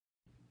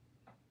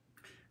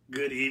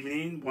Good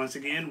evening. Once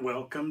again,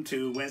 welcome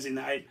to Wednesday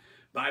night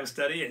Bible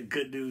study at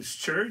Good News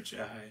Church.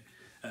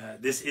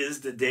 This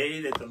is the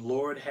day that the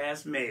Lord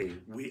has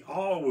made. We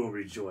all will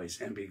rejoice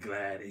and be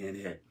glad in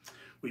it.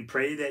 We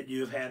pray that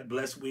you've had a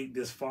blessed week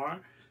this far,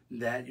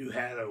 that you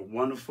had a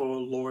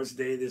wonderful Lord's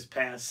Day this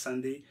past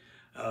Sunday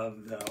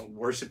of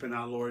worshiping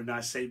our Lord and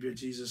our Savior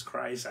Jesus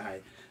Christ. I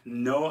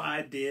know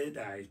I did.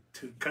 I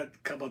took a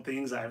couple of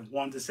things I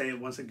want to say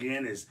once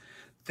again is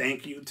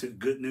thank you to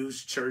Good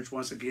News Church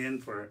once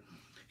again for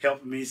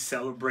helping me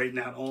celebrate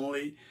not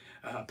only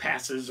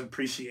Pastor's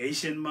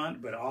Appreciation Month,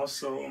 but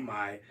also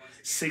my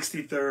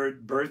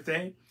 63rd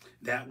birthday.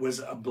 That was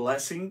a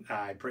blessing.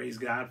 I praise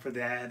God for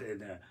that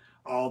and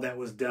all that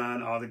was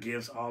done, all the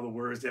gifts, all the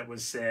words that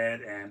was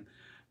said. And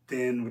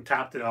then we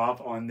topped it off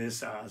on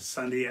this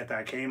Sunday after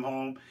I came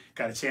home.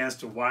 Got a chance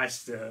to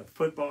watch the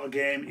football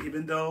game,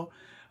 even though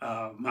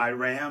my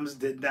Rams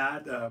did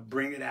not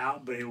bring it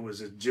out, but it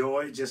was a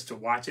joy just to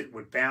watch it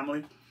with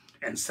family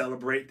and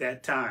celebrate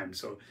that time.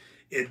 So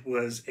it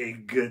was a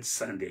good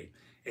Sunday.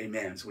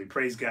 Amen. So we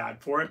praise God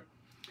for it.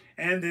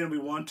 And then we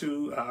want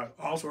to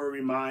also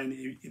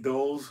remind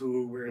those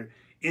who were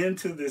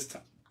into this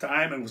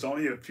time, and it was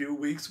only a few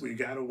weeks we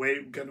got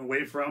away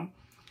from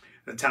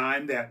the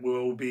time that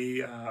we'll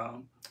be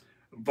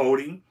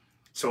voting.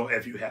 So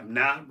if you have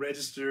not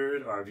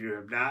registered or if you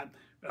have not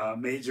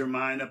made your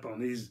mind up on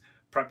these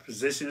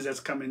positions that's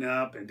coming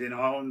up and then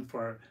on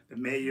for the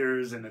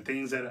mayors and the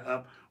things that are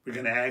up, we're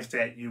going to ask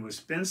that you would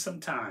spend some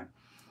time.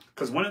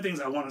 Because one of the things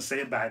I want to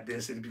say about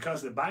this is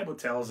because the Bible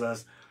tells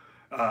us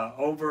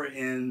over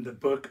in the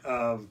book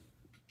of,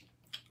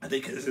 I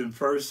think it's in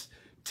 1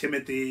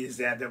 Timothy, is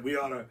that we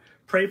ought to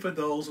pray for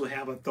those who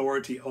have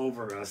authority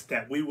over us,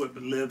 that we would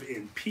live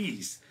in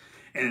peace.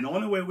 And the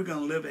only way we're going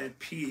to live at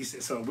peace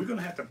is so we're going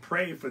to have to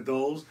pray for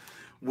those,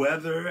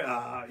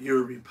 whether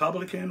you're a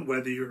Republican,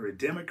 whether you're a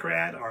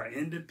Democrat or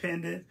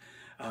independent.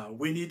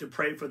 We need to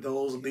pray for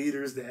those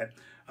leaders that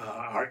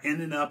are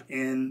ending up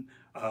in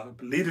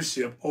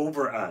leadership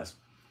over us.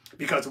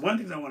 Because one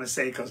thing I want to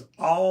say, because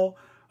all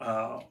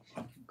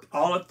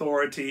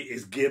authority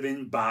is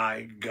given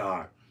by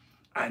God.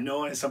 I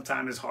know, and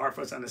sometimes it's hard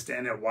for us to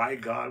understand that why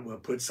God will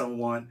put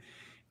someone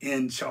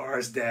in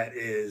charge that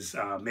is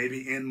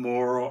maybe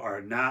immoral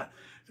or not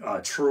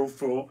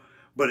truthful.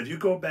 But if you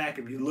go back,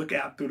 if you look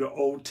out through the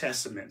Old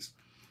Testaments,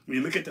 when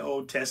you look at the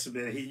Old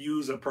Testament, he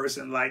used a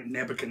person like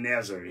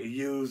Nebuchadnezzar. He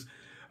used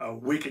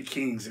wicked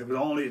kings. There were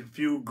only a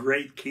few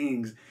great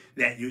kings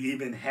that you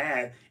even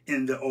had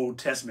in the Old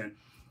Testament.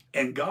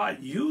 And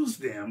God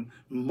used them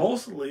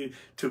mostly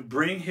to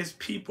bring his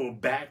people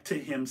back to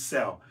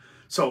himself.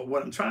 So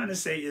what I'm trying to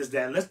say is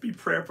that let's be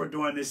prayerful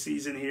during this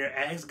season here.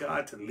 Ask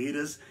God to lead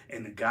us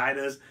and to guide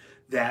us,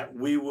 that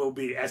we will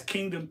be, as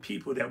kingdom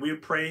people, that we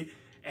pray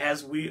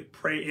as we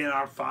pray in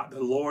our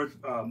the Lord's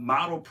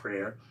model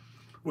prayer,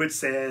 which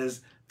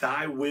says,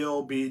 thy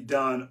will be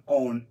done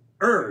on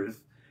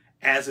earth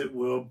as it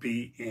will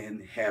be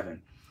in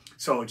heaven.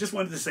 So just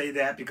wanted to say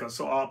that because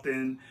so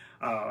often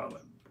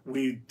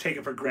we take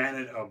it for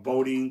granted of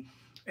voting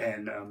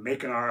and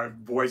making our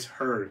voice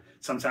heard.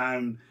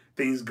 Sometimes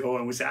things go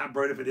and we say, I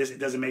voted for this. It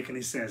doesn't make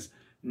any sense.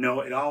 No,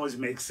 it always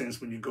makes sense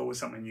when you go with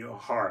something in your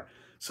heart.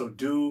 So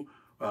you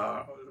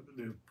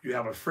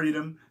have a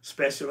freedom,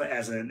 especially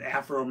as an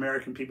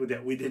Afro-American people,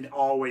 that we didn't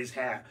always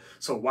have.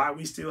 So while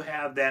we still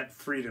have that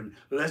freedom,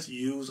 let's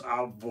use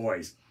our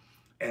voice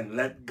and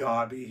let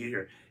God be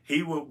here.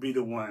 He will be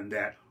the one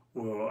that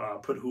will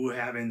put who we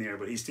have in there,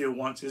 but he still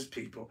wants his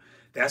people.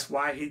 That's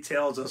why he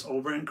tells us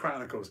over in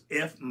Chronicles,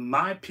 if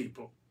my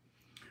people,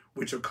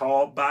 which are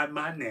called by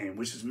my name,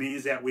 which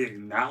means that we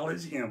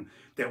acknowledge him,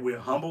 that we're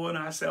humble in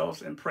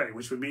ourselves and pray,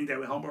 which would mean that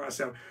we humble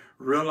ourselves,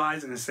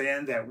 realizing and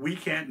saying that we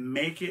can't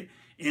make it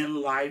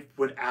in life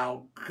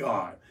without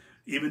God.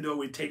 Even though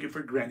we take it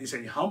for granted, he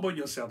said, humble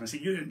yourself and see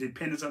you're in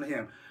dependence on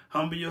him.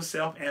 Humble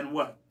yourself and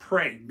what?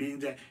 Pray, meaning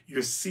that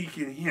you're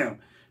seeking him.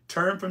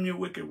 Turn from your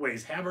wicked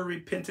ways. Have a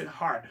repentant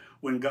heart.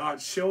 When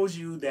God shows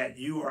you that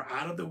you are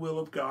out of the will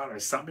of God or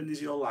something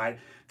is your life,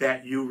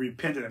 that you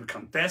repent of it,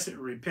 confess it,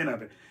 repent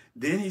of it.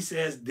 Then he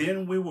says,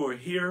 then we will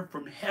hear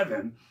from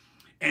heaven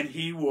and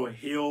he will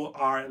heal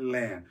our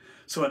land.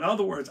 So in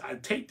other words, I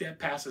take that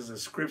passage of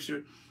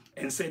scripture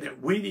and say that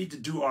we need to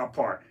do our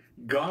part.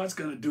 God's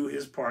going to do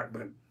his part,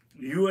 but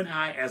you and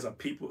I as a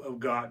people of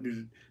God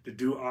need to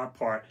do our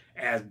part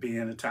as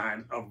being a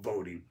time of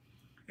voting.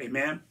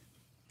 Amen.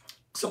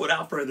 So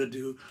without further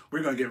ado,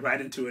 we're going to get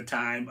right into a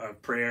time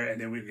of prayer, and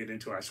then we'll get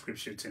into our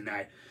scripture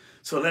tonight.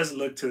 So let's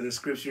look to the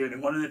scripture.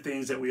 And one of the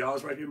things that we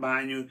always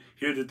remind you,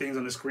 here are the things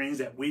on the screens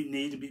that we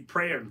need to be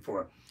praying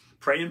for.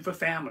 Praying for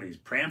families,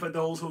 praying for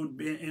those who've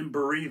been in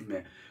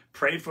bereavement,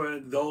 pray for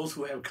those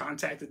who have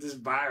contacted this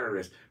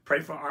virus, pray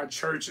for our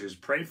churches,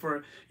 pray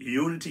for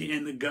unity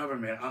in the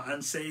government, our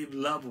unsaved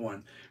loved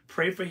ones,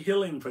 pray for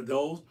healing for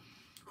those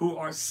who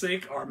are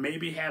sick or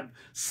maybe have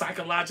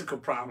psychological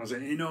problems.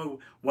 And you know,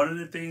 one of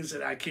the things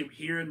that I keep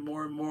hearing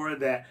more and more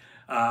that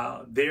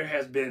there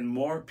has been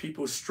more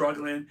people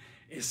struggling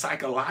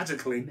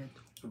psychologically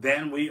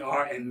than we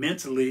are, and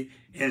mentally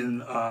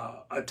in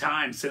a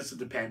time since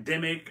the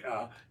pandemic.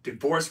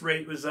 Divorce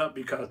rate was up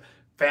because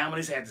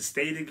families had to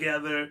stay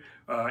together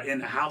in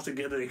the house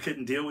together. They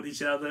couldn't deal with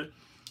each other.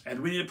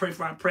 And we need to pray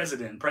for our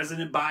president,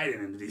 President Biden,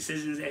 and the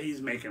decisions that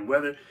he's making,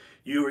 whether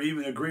you or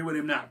even agree with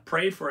him or not.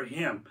 Pray for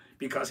him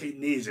because he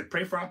needs it.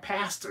 Pray for our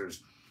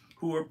pastors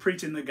who are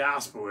preaching the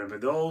gospel, and for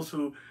those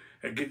who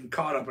are getting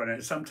caught up in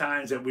it.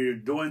 Sometimes that we're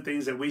doing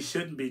things that we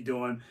shouldn't be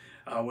doing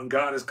when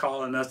God is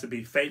calling us to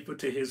be faithful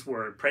to his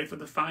word. Pray for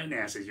the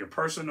finances, your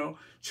personal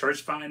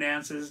church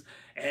finances,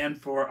 and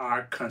for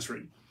our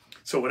country.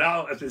 So with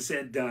all of this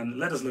said, done,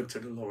 let us look to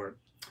the Lord.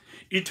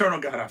 Eternal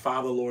God, our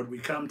Father, Lord, we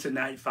come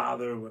tonight,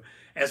 Father,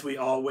 as we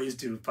always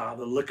do,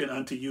 Father, looking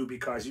unto you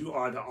because you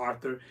are the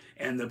author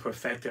and the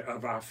perfecter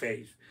of our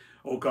faith.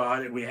 Oh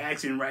God, and we're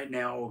asking right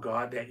now, oh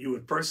God, that you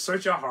would first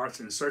search our hearts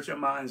and search our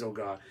minds, oh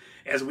God,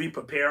 as we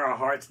prepare our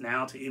hearts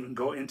now to even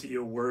go into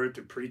your word,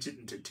 to preach it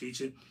and to teach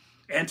it,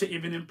 and to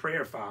even in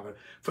prayer, Father.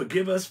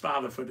 Forgive us,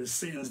 Father, for the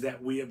sins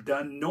that we have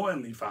done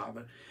knowingly,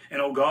 Father.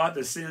 And, oh God,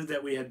 the sins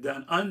that we have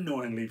done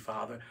unknowingly,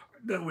 Father,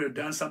 that we have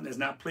done something that's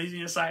not pleasing in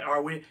your sight,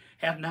 or we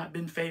have not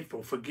been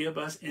faithful. Forgive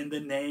us in the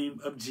name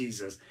of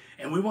Jesus.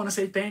 And we want to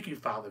say thank you,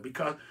 Father,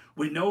 because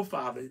we know,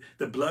 Father,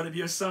 the blood of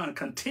your Son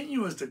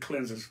continues to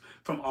cleanse us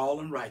from all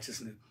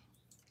unrighteousness.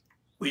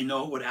 We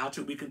know without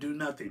you we can do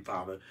nothing,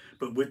 Father,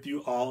 but with you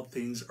all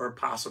things are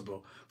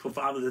possible. For,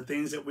 Father, the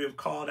things that we have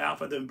called out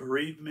for the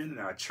bereavement in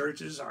our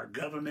churches, our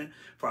government,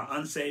 for our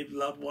unsaved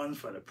loved ones,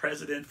 for the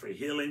president, for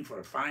healing,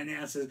 for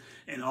finances,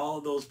 and all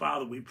those,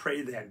 Father, we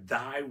pray that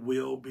thy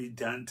will be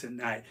done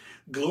tonight.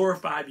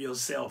 Glorify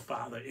yourself,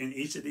 Father, in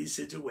each of these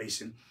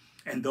situations.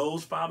 And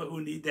those, Father, who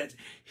need that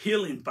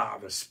healing,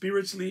 Father,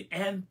 spiritually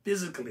and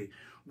physically,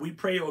 we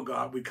pray, oh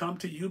God, we come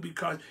to you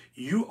because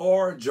you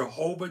are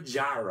Jehovah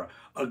Jireh,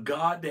 a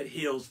God that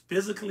heals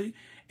physically.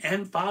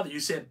 And Father, you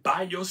said,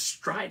 by your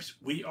stripes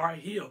we are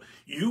healed.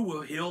 You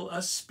will heal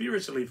us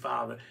spiritually,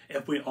 Father,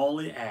 if we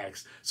only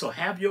ask. So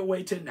have your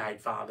way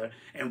tonight, Father,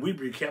 and we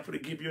be careful to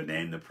give your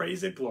name the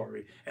praise and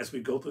glory as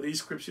we go through these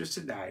scriptures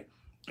tonight.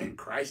 In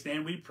Christ's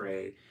name we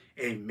pray.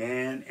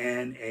 Amen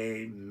and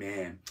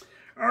amen.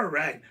 All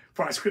right.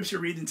 For our scripture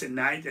reading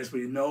tonight, as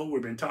we know,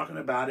 we've been talking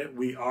about it.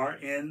 We are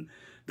in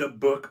the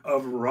book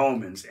of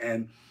Romans,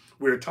 and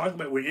we're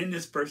in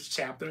this first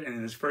chapter, and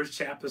in this first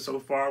chapter so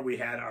far, we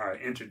had our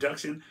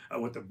introduction of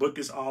what the book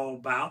is all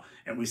about,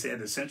 and we said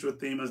the central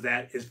theme of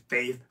that is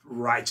faith,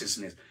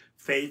 righteousness.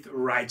 Faith,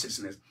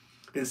 righteousness.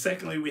 Then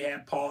secondly, we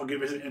had Paul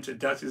give us an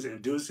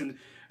introduction,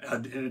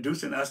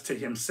 introducing us to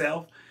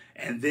himself,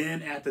 and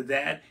then after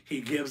that,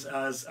 he gives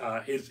us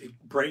his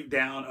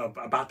breakdown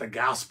about the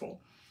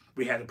gospel.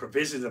 We had the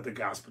provisions of the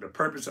gospel, the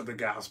purpose of the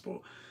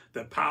gospel,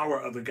 the power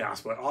of the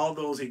gospel. All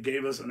those he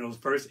gave us in those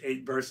first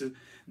 8 verses.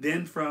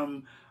 Then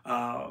from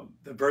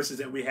the verses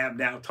that we have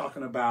now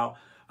talking about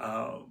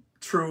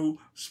true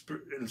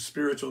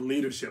spiritual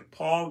leadership,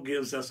 Paul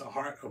gives us a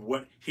heart of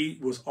what he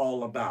was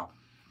all about.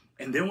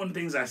 And then one of the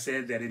things I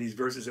said that in these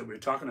verses that we're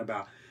talking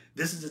about,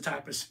 this is the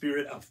type of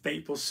spirit of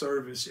faithful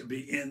service should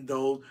be in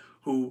those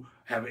who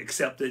have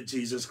accepted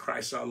Jesus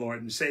Christ, our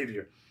Lord and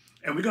Savior.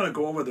 And we're going to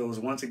go over those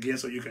once again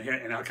so you can hear,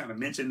 and I'll kind of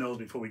mention those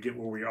before we get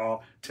where we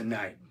are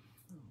tonight.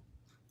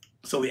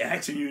 So we're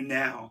asking you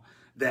now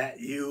that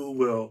you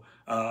will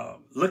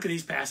look at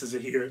these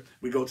passages here.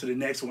 We go to the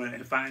next one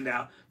and find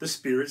out the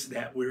spirits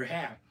that we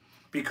have.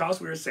 Because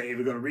we're saved,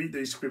 we're going to read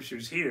these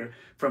scriptures here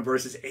from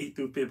verses 8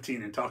 through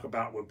 15 and talk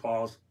about what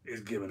Paul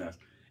is giving us.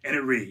 And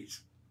it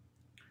reads,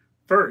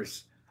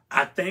 "First,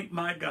 I thank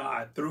my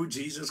God through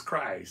Jesus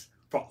Christ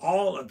for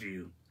all of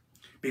you,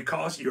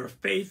 because your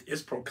faith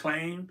is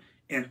proclaimed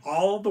in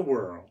all the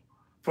world.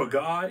 For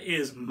God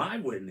is my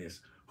witness,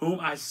 whom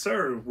I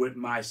serve with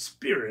my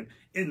spirit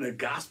in the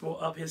gospel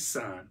of his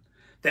Son,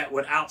 that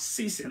without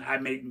ceasing I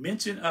make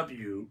mention of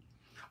you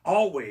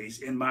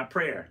always in my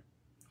prayer,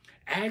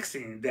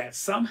 asking that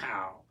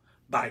somehow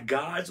by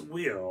God's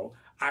will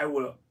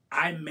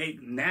I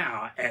make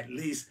now at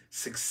least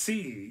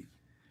succeed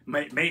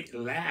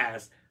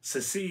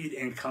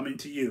in coming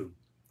to you.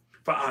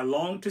 For I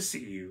long to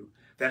see you,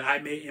 that I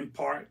may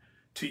impart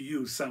to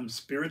you some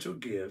spiritual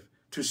gift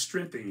to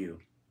strengthen you.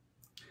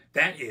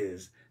 That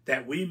is,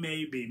 that we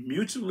may be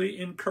mutually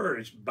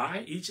encouraged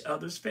by each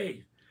other's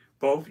faith,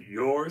 both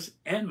yours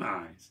and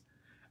mine.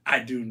 I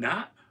do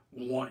not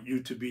want you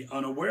to be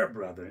unaware,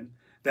 brethren,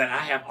 that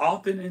I have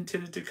often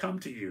intended to come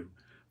to you,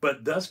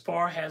 but thus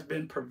far has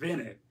been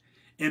prevented,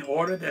 in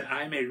order that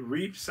I may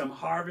reap some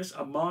harvest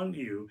among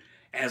you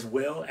as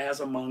well as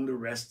among the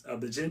rest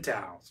of the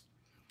Gentiles.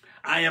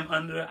 I am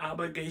under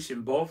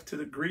obligation both to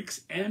the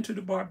Greeks and to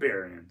the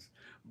barbarians,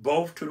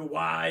 both to the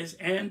wise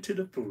and to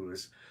the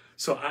foolish.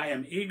 So I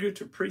am eager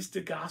to preach the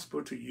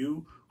gospel to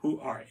you who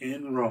are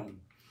in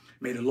Rome.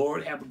 May the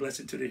Lord have a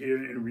blessing to the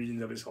hearing and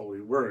reading of his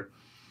holy word."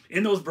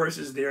 In those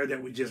verses there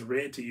that we just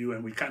read to you,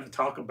 and we kind of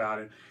talk about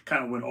it,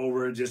 kind of went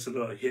over just a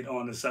little hit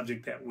on the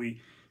subject that we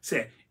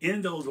said.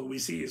 In those, what we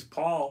see is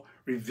Paul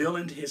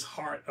revealing his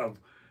heart of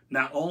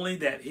not only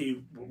that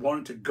he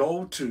wanted to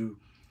go to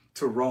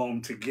to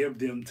Rome to give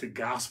them the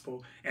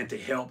gospel and to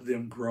help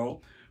them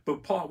grow.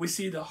 But Paul, we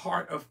see the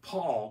heart of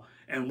Paul,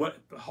 and what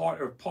the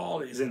heart of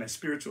Paul is in a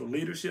spiritual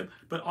leadership,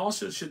 but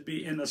also should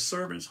be in the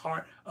servant's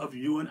heart of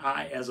you and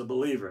I as a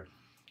believer.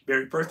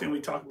 Very first thing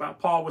we talked about,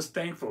 Paul was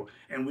thankful.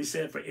 And we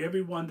said for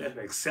everyone that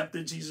have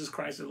accepted Jesus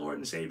Christ as Lord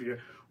and Savior,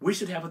 we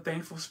should have a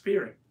thankful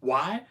spirit.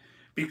 Why?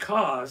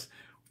 Because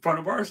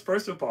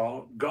first of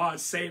all, God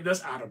saved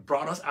us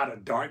brought us out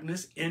of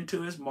darkness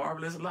into his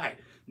marvelous light.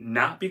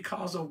 Not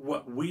because of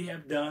what we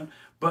have done,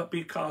 but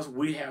because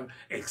we have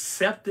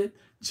accepted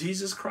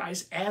Jesus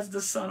Christ as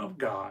the Son of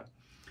God,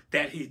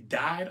 that he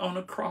died on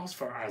the cross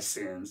for our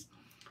sins,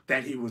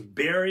 that he was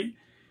buried,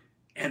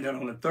 and then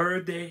on the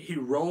third day, he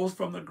rose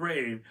from the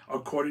grave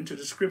according to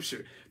the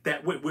scripture.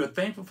 That we're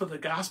thankful for the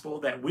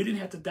gospel that we didn't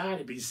have to die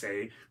to be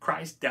saved.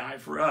 Christ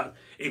died for us.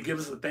 It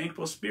gives us a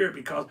thankful spirit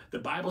because the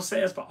Bible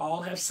says, for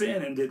all have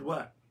sinned and did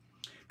what?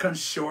 Come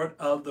short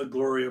of the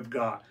glory of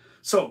God.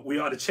 So we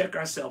ought to check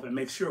ourselves and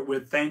make sure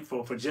we're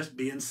thankful for just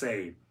being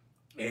saved.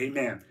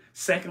 Amen.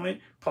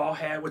 Secondly, Paul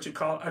had what you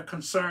call a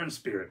concerned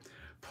spirit.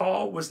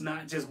 Paul was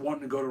not just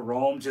wanting to go to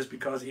Rome just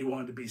because he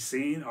wanted to be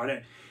seen or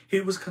that. He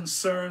was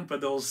concerned for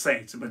those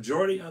saints. The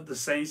majority of the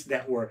saints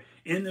that were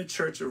in the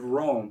church of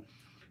Rome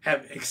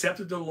have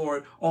accepted the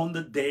Lord on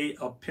the day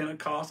of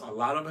Pentecost. A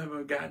lot of them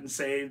have gotten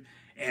saved,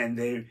 and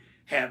they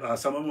have,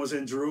 some of them was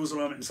in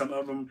Jerusalem, and some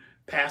of them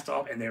passed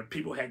off, and their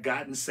people had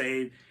gotten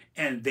saved,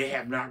 and they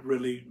have not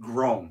really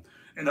grown.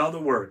 In other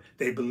words,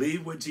 they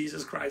believed what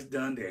Jesus Christ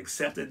done. They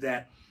accepted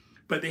that,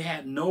 but they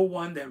had no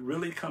one that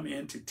really come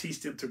in to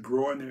teach them to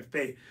grow in their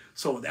faith.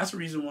 So that's the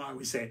reason why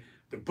we say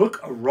the book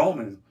of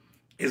Romans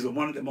is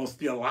one of the most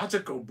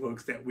theological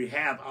books that we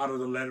have out of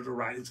the letter to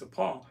writings of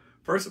Paul.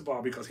 First of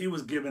all, because he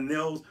was giving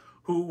those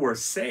who were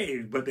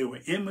saved, but they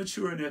were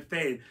immature in their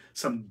faith,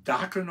 some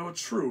doctrinal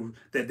truth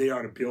that they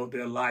are to build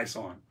their lives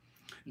on.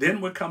 Then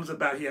what comes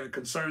about, he had a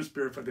concerned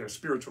spirit for their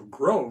spiritual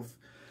growth.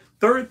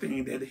 Third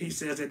thing that he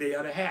says that they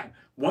ought to have.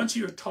 Once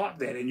you're taught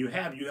that and you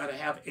got to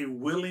have a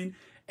willing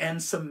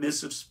and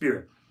submissive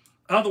spirit.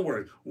 In other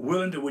words,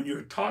 willing to, when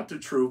you're taught the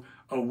truth,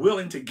 are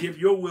willing to give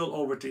your will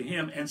over to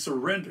him and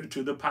surrender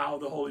to the power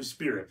of the Holy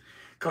Spirit.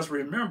 Because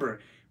remember,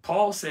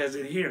 Paul says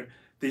it here,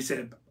 they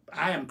said,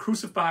 I am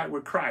crucified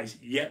with Christ,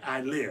 yet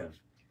I live.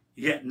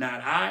 Yet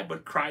not I,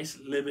 but Christ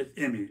liveth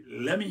in me.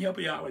 Let me help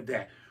you out with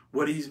that.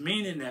 What he's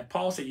meaning that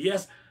Paul said,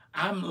 yes,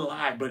 I'm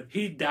alive, but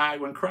he died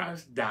when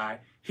Christ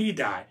died. He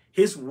died.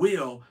 His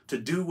will to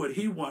do what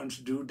he wanted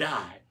to do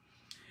died.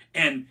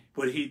 And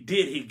what he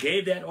did, he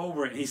gave that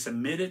over and he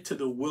submitted to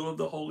the will of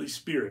the Holy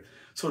Spirit.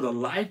 So the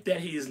life that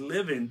he is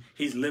living,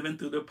 he's living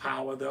through the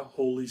power of the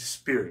Holy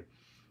Spirit.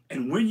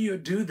 And when you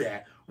do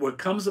that, what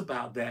comes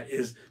about that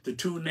is the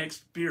two next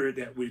spirit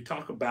that we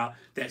talk about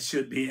that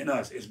should be in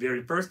us. Its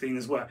very first thing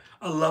is what?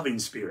 A loving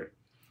spirit.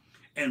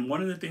 And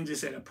one of the things they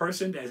said, a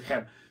person that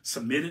have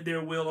submitted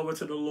their will over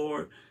to the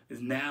Lord,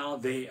 is now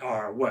they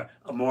are what?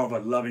 More of a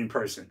loving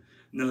person.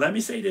 Now let me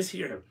say this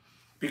here.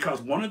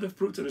 Because one of the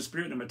fruits of the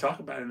Spirit, and I'm going to talk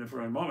about it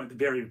for a moment, the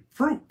very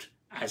fruit,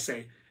 I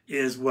say,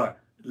 is what?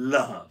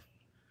 Love.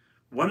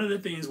 One of the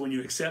things when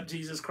you accept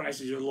Jesus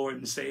Christ as your Lord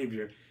and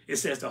Savior, it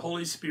says the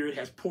Holy Spirit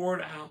has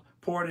poured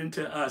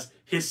into us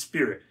his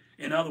Spirit.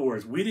 In other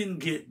words, we didn't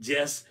get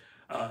just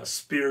a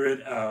spirit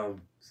of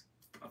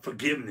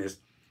forgiveness,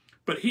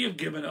 but he has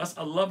given us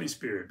a loving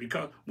spirit.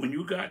 Because when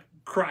you got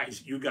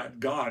Christ, you got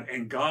God,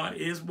 and God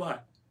is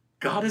what?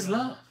 God is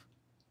love,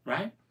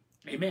 right?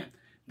 Amen.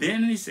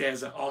 Then he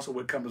says also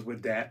what comes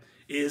with that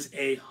is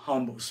a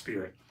humble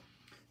spirit.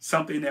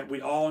 Something that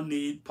we all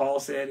need, Paul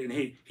said, and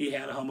he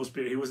had a humble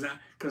spirit. He was not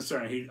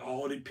concerned. He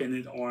all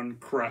depended on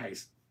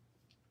Christ.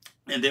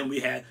 And then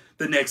we had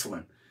the next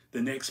one,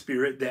 the next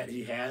spirit that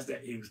he has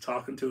that he was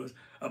talking to us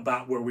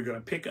about, where we're going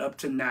to pick up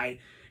tonight.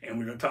 And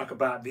we're going to talk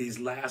about these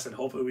last, and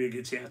hopefully we'll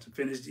get a chance to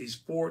finish these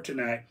 4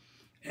 tonight.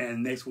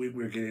 And next week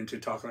we'll get into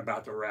talking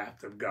about the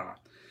wrath of God.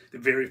 The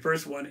very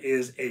first one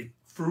is a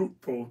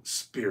fruitful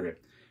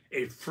spirit.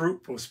 A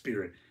fruitful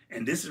spirit.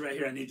 And this is right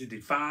here I need to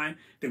define.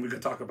 Then we're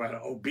going to talk about an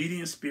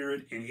obedient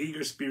spirit, an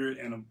eager spirit,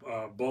 and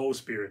a bold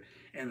spirit.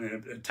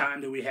 And the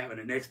time that we have in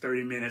the next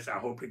 30 minutes, I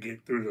hope to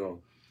get through those.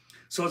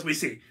 So as we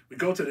see, we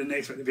go to the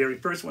next one. The very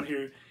first one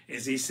here,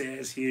 as he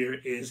says here,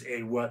 is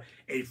a what?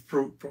 A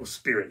fruitful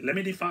spirit. Let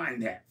me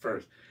define that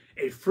first.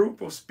 A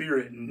fruitful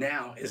spirit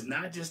now is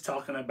not just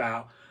talking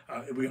about,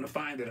 we're going to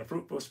find that a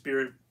fruitful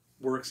spirit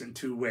works in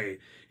 2 ways.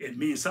 It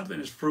means something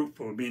is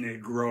fruitful, meaning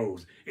it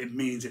grows. It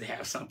means it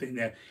has something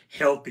that's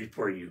healthy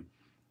for you.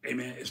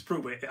 Amen. It's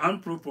fruitful.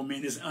 Unfruitful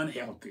means it's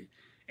unhealthy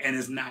and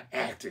it's not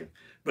active.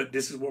 But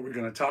this is what we're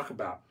going to talk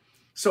about.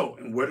 So,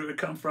 and where did it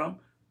come from?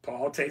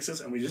 Paul takes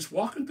us, and we're just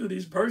walking through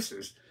these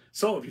verses.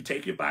 So if you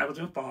take your Bibles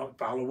and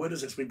follow with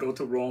us as we go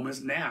to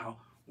Romans now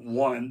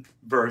 1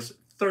 verse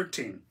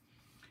 13.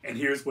 And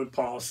here's what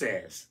Paul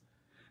says.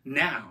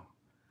 Now,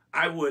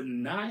 I would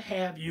not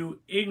have you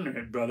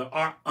ignorant, brother,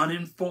 or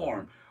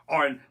uninformed,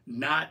 or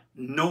not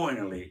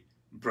knowingly,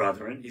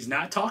 brethren. He's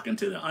not talking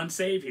to the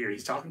unsaved here.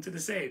 He's talking to the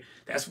saved.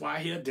 That's why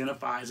he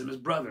identifies them as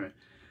brethren.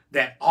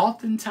 that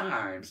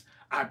oftentimes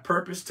I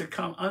purpose to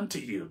come unto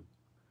you,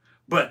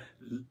 but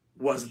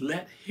was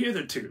let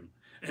hitherto.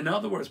 In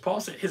other words,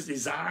 Paul said his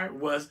desire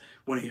was,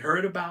 when he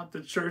heard about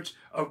the church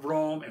of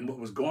Rome and what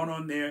was going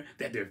on there,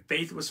 that their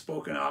faith was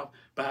spoken of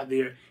by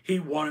there, he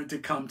wanted to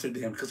come to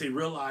them because he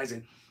realized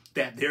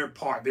that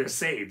they're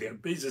saved.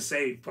 These are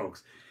saved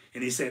folks.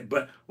 And he said,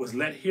 but was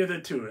let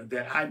hitherto,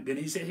 then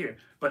he said here,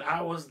 but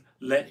I was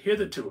let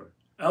hitherto.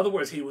 In other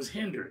words, he was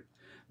hindered,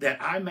 that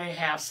I may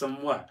have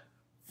some what?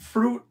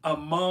 Fruit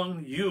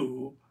among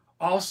you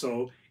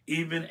also,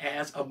 even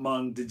as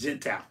among the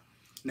Gentiles.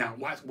 Now,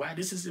 why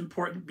this is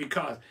important?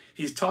 Because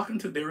he's talking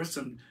to, there were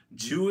some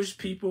Jewish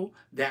people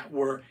that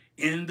were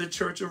in the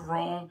Church of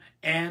Rome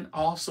and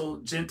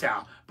also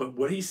Gentile. But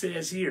what he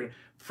says here,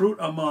 fruit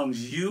among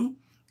you,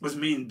 which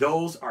means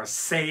those are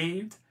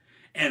saved.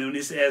 And when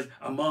he says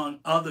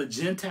among other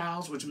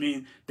Gentiles, which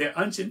means they're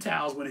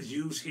un-Gentiles, when it's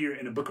used here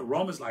in the book of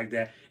Romans like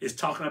that, it's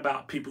talking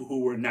about people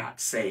who were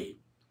not saved.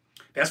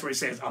 That's where he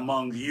says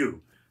among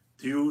you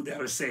that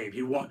are saved.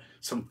 He wants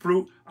some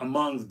fruit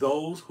among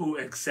those who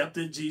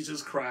accepted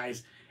Jesus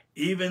Christ,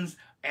 even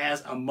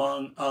as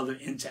among other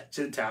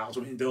Gentiles,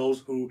 I mean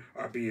those who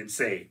are being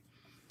saved,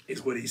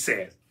 is what he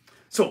says.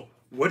 So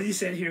what he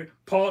said here,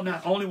 Paul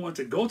not only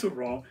wanted to go to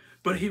Rome,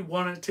 but he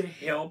wanted to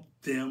help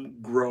them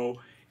grow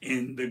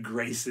in the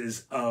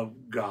graces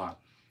of God.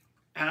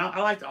 And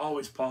I like to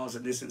always pause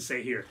at this and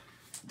say here,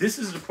 this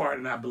is the part,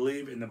 and I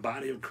believe in the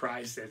body of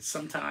Christ, that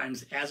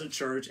sometimes as a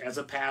church, as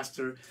a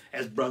pastor,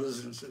 as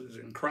brothers and sisters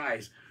in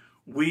Christ,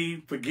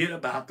 we forget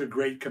about the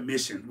Great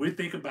Commission. We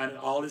think about it,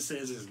 all it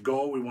says is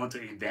go. We want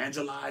to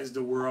evangelize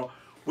the world,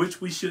 which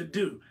we should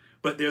do.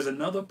 But there's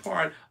another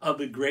part of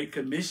the Great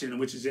Commission,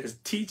 which is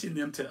just teaching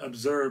them to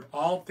observe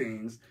all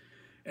things,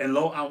 and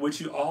lo, I'm with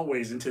you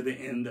always until the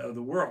end of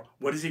the world.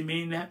 What does he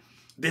mean that?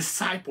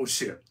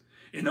 Discipleship.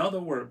 In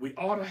other words, we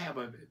ought to have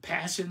a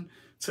passion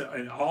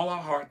in all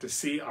our heart to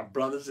see our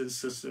brothers and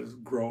sisters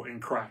grow in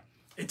Christ.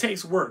 It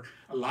takes work.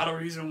 A lot of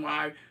reason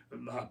why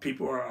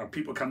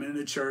people come into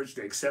the church,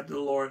 they accept the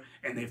Lord,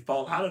 and they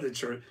fall out of the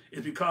church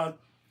is because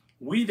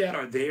we that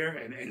are there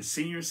and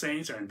senior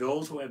saints and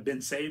those who have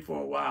been saved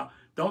for a while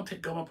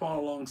don't come upon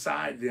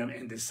alongside them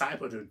and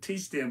disciple to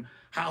teach them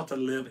how to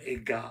live a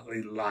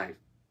godly life.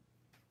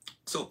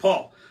 So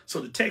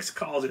the text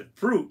calls it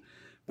fruit,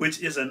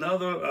 which is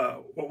another,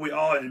 what we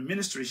all in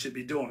ministry should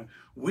be doing.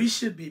 We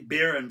should be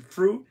bearing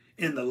fruit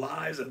in the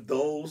lives of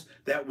those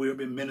that we've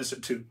been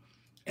ministered to.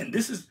 And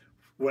this is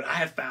what I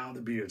have found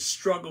to be a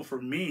struggle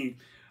for me,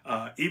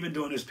 even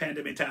during this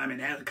pandemic time,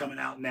 and as coming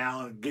out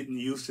now, getting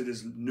used to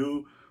this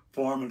new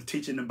form of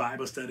teaching the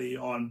Bible study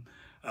on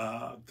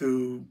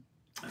through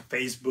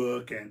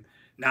Facebook and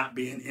not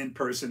being in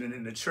person and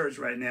in the church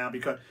right now,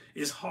 because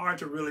it's hard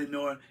to really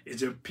know,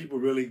 is there people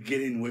really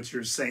getting what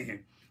you're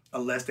saying,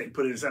 unless they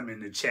put it something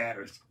in the chat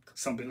or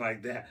something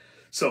like that.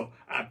 So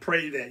I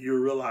pray that you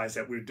realize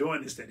that we're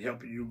doing this to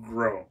help you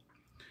grow.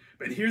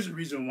 But here's the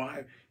reason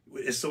why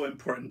it's so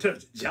important to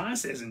us. John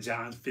says in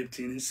John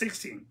 15 and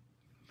 16,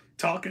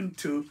 talking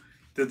to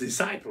the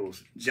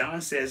disciples,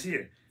 John says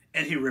here,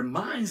 and he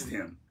reminds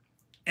them,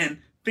 and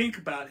think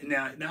about it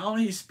now, not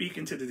only he's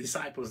speaking to the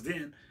disciples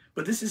then,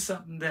 but this is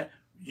something that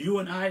you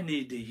and I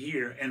need to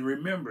hear and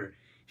remember.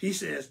 He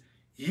says,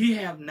 ye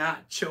have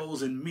not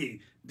chosen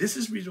me. This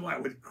is the reason why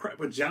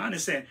what John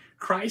is saying,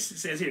 Christ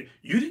says here,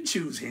 you didn't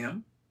choose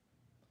him,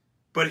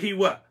 but he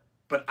what?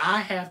 But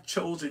I have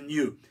chosen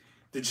you.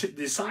 The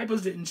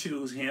disciples didn't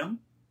choose him.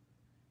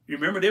 You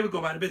remember, they would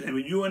go by the business. And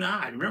when you and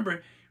I,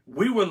 remember,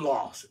 we were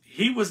lost.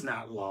 He was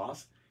not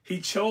lost.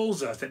 He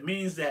chose us. That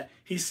means that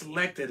he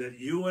selected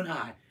you and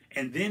I.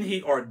 And then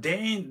he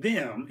ordained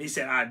them. He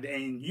said, I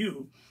ordain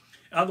you.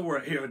 In other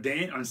words, he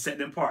ordained and set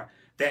them apart,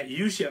 that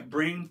you shall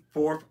bring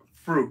forth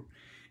fruit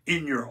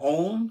in your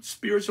own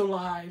spiritual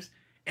lives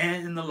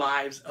and in the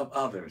lives of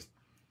others.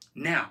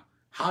 Now,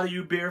 how do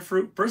you bear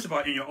fruit? First of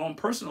all, in your own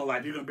personal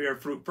life, you're going to bear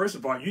fruit. First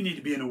of all, you need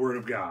to be in the Word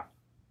of God.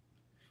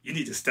 You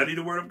need to study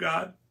the Word of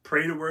God,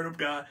 pray the Word of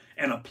God,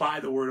 and apply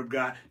the Word of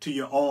God to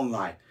your own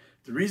life.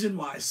 The reason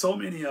why so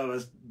many of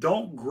us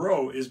don't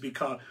grow is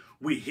because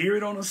we hear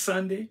it on a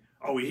Sunday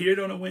or we hear it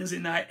on a Wednesday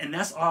night, and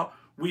that's all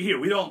we hear.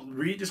 We don't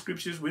read the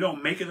scriptures. We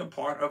don't make it a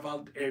part of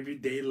our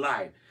everyday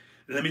life.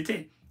 Let me tell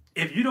you,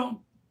 if you don't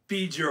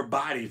feed your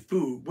body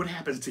food, what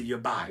happens to your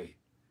body?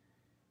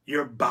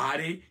 Your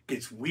body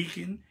gets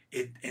weakened,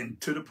 and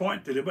to the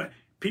point that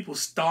people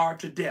starve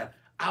to death.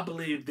 I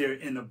believe there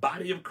in the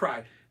body of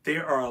Christ,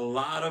 there are a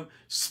lot of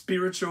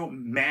spiritual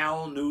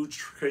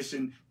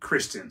malnutrition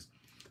Christians.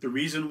 The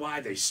reason why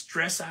they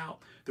stress out,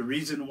 the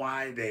reason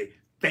why they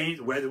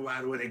faint, whether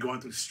they're going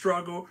through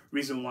struggle,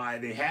 reason why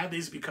they have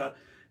this, because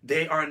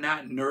they are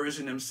not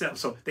nourishing themselves.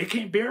 So they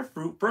can't bear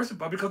fruit, first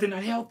of all, because they're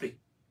not healthy.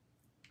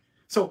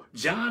 So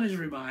John is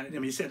reminding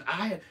them, he said,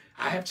 I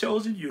have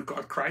chosen you,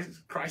 because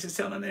Christ is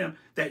telling them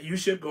that you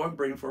should go and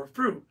bring forth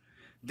fruit.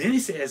 Then he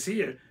says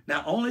here,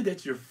 not only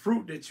that your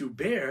fruit that you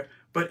bear,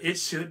 but it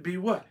should be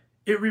what?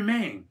 It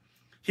remain.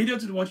 He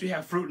doesn't want you to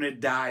have fruit and it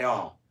die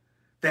off.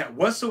 That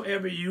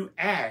whatsoever you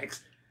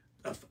ask,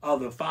 of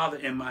the Father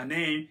in my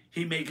name,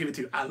 he may give it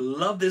to you. I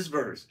love this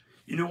verse.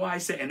 You know why I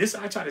say, and this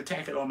I try to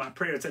tack it on my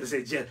prayer instead of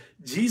say just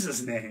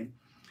Jesus' name.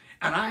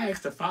 And I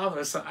asked the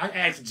Father, I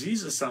asked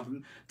Jesus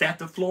something that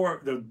the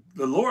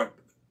Lord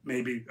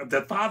may be,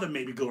 the Father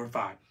may be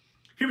glorified.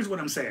 Here's what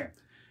I'm saying.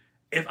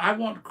 If I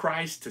want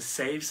Christ to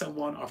save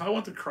someone, or if I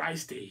want the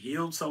Christ to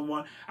heal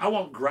someone, I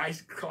want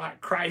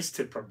Christ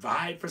to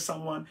provide for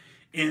someone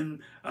in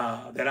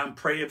that I'm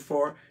praying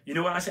for. You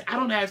know what I said? I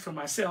don't ask for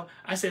myself.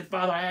 I said,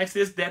 Father, I ask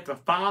this, that the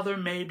Father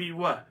may be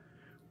what?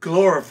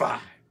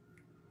 Glorified.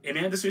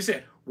 Amen. That's what he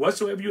said.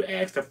 Whatsoever you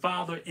ask the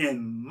Father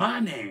in my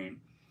name,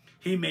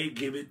 he may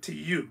give it to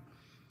you.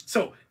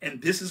 So,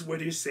 and this is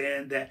what he's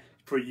saying that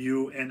for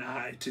you and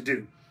I to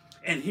do.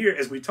 And here,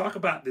 as we talk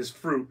about this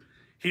fruit,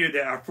 here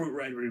that our fruit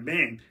right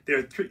remain, there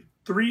are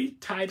three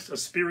types of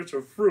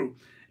spiritual fruit.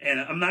 And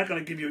I'm not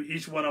going to give you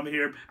each one of them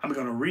here. I'm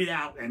going to read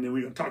out, and then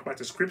we're going to talk about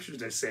the scriptures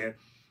that said.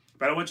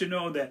 But I want you to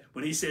know that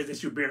when he says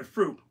that you bear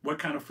fruit, what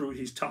kind of fruit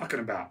he's talking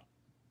about.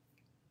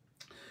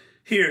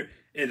 Here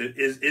it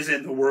is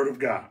in the Word of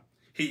God.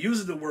 He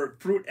uses the word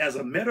fruit as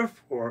a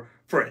metaphor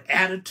for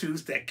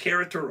attitudes that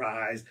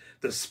characterize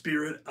the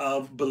spirit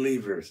of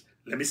believers.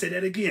 Let me say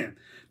that again.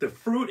 The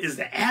fruit is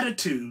the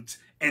attitudes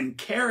and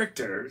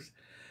characters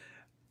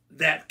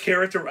that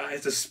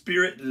characterize the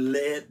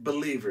spirit-led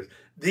believers.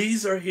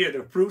 These are here,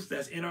 the fruits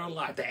that's in our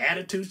life, the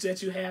attitudes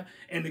that you have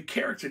and the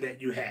character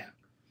that you have.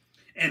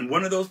 And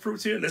one of those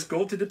fruits here, let's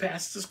go to the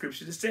passage of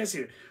scripture that says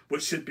here,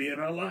 what should be in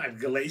our life.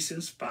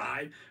 Galatians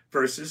 5,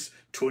 verses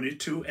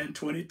 22 and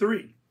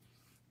 23.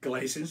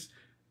 Galatians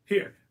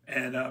here.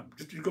 And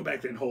just you go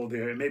back there and hold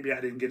there. And maybe I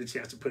didn't get a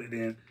chance to put it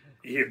in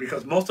here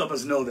because most of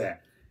us know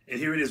that. And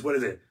here it is. What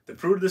is it? The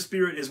fruit of the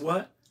Spirit is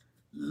what?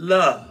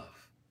 Love,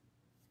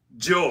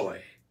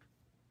 joy,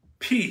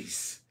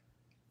 peace,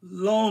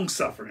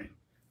 long-suffering,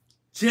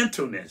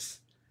 gentleness,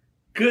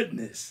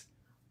 goodness,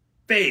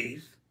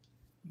 faith,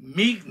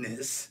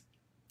 meekness,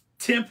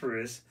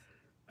 temperance.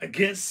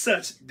 Against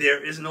such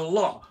there is no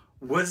law.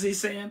 What is he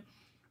saying?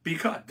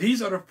 Because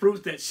these are the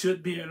fruits that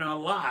should be in our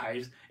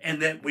lives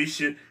and that we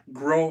should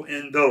grow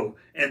in those.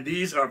 And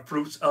these are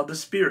fruits of the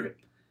Spirit.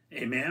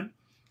 Amen.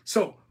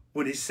 So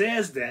when he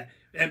says that,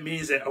 that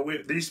means that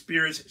these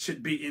spirits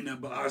should be in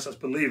us as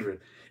believers.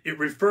 It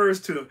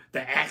refers to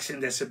the action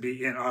that should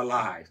be in our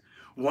lives.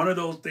 One of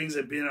those things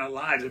that be in our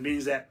lives, it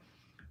means that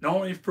not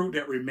only fruit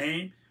that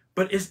remain,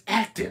 but it's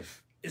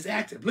active. It's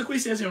active. Look what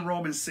he says in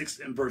Romans 6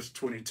 and verse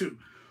 22.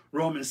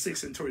 Romans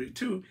 6 and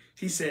 22,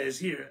 he says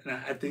here, and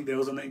I think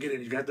those are going to get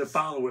it. You got to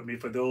follow with me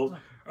for those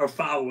who are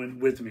following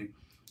with me.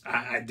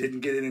 I didn't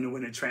get it in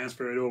when it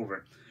transferred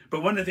over.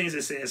 But one of the things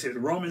it says here,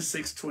 Romans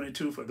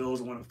 6:22, for those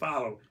who want to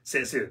follow,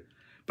 says here,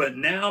 but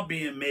now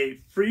being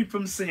made free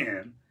from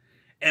sin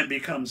and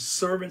become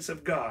servants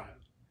of God,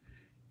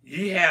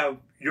 ye have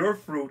your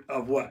fruit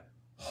of what?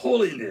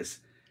 Holiness,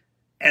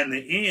 and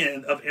the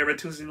end of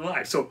everlasting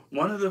life. So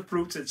one of the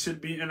fruits that should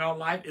be in our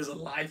life is a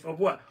life of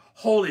what?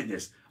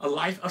 Holiness, a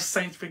life of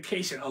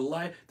sanctification, a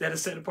life that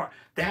is set apart.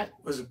 That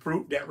was a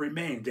fruit that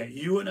remained, that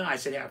you and I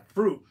should have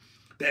fruit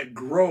that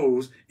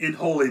grows in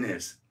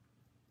holiness.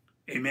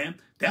 Amen.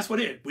 That's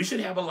what it is. We should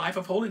have a life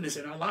of holiness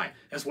in our life.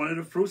 That's one of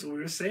the fruits that we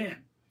were saying.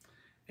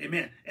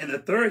 Amen. And the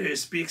third here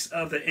speaks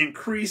of the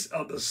increase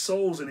of the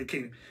souls in the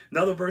kingdom.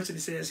 Another verse that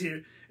it says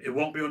here, it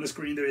won't be on the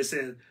screen there, it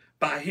says,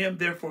 by him,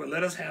 therefore,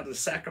 let us have the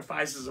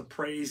sacrifices of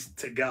praise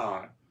to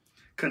God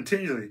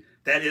continually.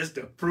 That is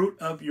the fruit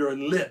of your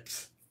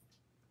lips.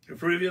 The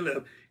fruit of your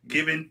lips,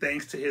 giving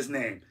thanks to his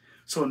name.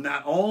 So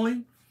not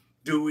only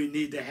do we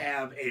need to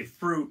have a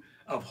fruit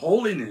of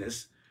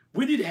holiness,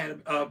 we need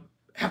to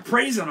have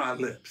praise on our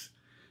lips.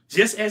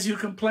 Just as you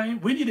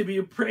complain, we need to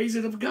be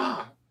praising of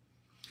God.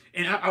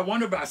 And I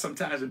wonder about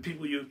sometimes when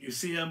people, you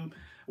see them,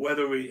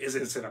 whether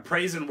it's in a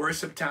praise and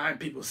worship time,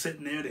 people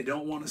sitting there, they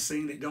don't want to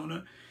sing, they don't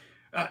know.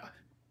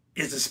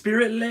 Is the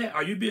Spirit led?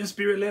 Are you being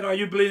Spirit led? Are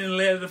you being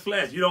led of the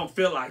flesh? You don't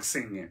feel like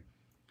singing.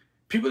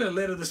 People that are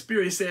led of the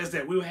Spirit, he says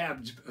that we'll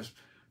have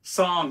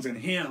songs and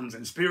hymns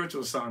and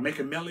spiritual songs, make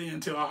a melody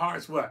into our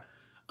hearts, what?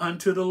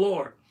 Unto the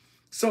Lord.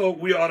 So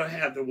we ought to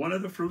have, one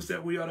of the fruits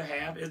that we ought to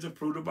have is the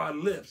fruit of our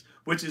lips,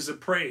 which is a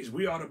praise.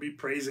 We ought to be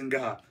praising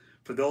God.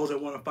 For those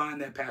that want to find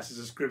that passage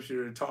of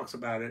scripture that talks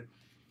about it,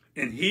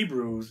 in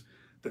Hebrews,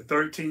 the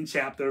 13th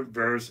chapter,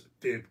 verse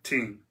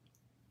 15.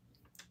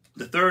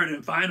 The third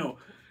and final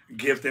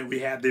gift that we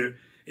have there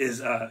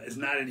is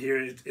not in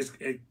here.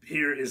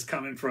 Here is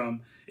coming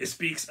from, it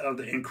speaks of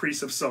the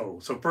increase of soul.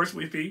 So first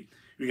we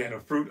got a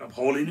fruit of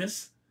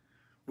holiness.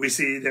 We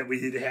see that we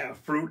need to have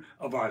fruit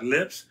of our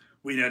lips.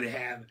 We need to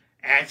have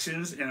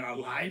actions in our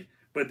life.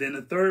 But then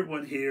the third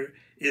one here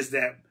is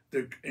that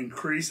the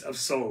increase of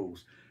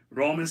souls.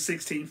 Romans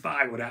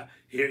 16:5,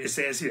 here it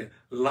says here,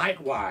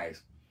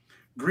 likewise,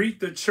 greet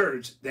the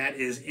church that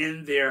is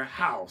in their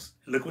house.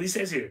 Look what he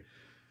says here.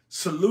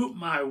 Salute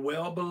my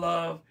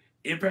well-beloved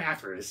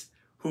Epaphras,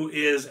 who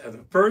is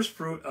the first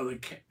fruit of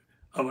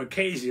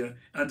Acacia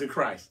unto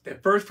Christ. The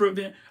first fruit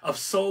then of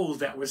souls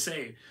that were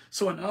saved.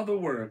 So in other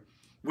words,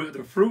 with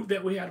the fruit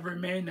that we have to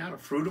remain now, the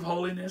fruit of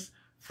holiness,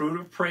 fruit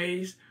of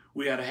praise.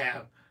 We got to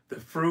have the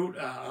fruit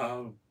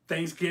of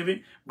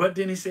thanksgiving. But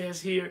then he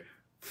says here,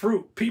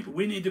 fruit, people,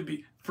 we need to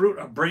be fruit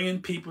of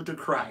bringing people to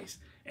Christ.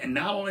 And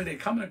not only they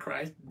come to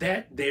Christ,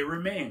 that they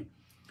remain.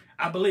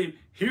 I believe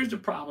here's the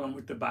problem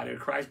with the body of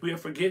Christ. We are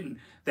forgetting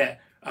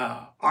that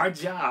our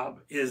job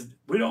is,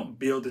 we don't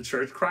build the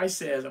church. Christ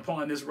says,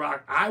 upon this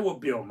rock, I will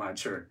build my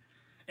church,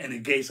 and the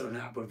gates will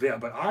not prevail.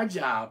 But our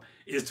job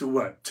is to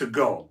what? To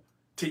go,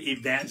 to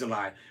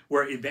evangelize,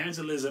 where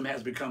evangelism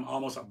has become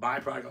almost a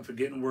byproduct of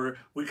forgetting word.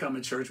 We come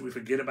to church, we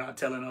forget about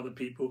telling other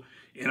people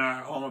in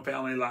our own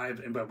family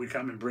life, but we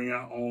come and bring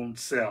our own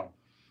self.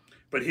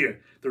 But here,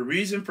 the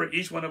reason for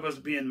each one of us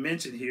being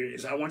mentioned here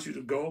is I want you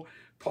to go.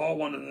 Paul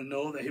wanted to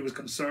know that he was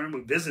concerned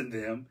with visiting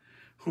them,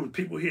 who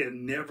people he had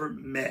never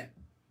met.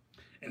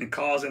 And it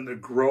caused them to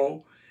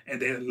grow and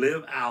they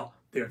live out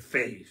their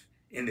faith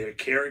in their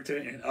character.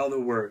 In other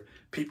words,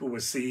 people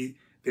would see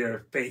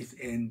their faith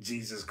in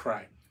Jesus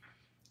Christ.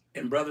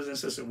 And brothers and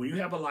sisters, when you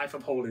have a life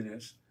of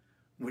holiness,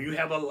 when you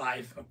have a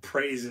life of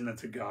praising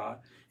unto God,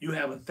 you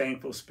have a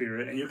thankful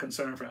spirit and you're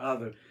concerned for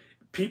others,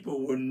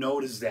 people will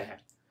notice that.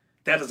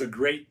 That is a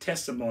great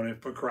testimony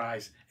for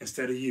Christ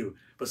instead of you.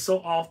 But so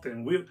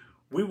often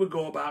we would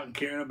go about and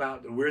caring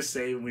about that we're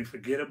saved, and we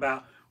forget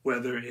about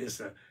whether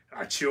it's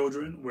our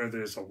children,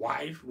 whether it's a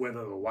wife,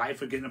 whether the wife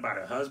forgetting about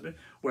her husband,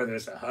 whether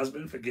it's a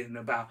husband forgetting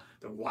about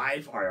the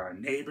wife or our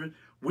neighbor.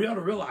 We ought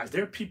to realize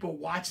there are people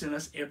watching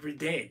us every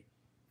day.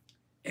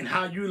 And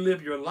how you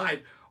live your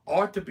life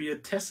ought to be a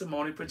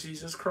testimony for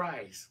Jesus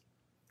Christ.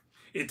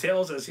 It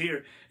tells us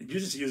here, you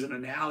just use an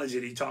analogy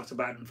that he talks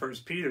about in 1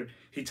 Peter.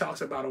 He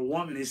talks about a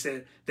woman. He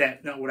said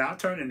that, no, without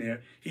turning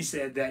there, he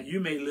said that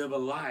you may live a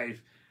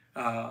life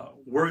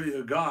worthy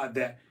of God,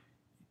 that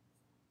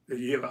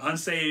you have an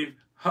unsaved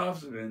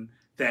husband,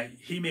 that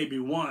he may be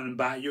won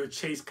by your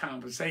chaste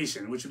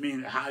conversation, which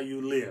means how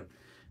you live.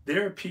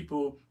 There are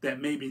people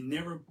that maybe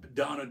never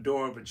done a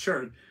door of a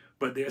church,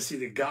 but they'll see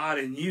the God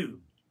in you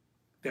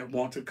that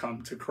want to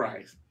come to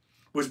Christ.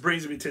 Which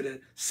brings me to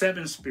the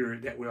seventh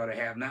spirit that we ought to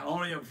have. Not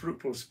only a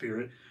fruitful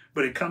spirit,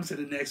 but it comes to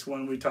the next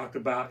one we talked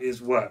about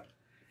is what?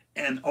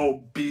 An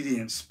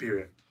obedient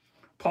spirit.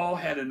 Paul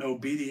had an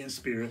obedient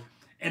spirit,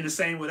 and the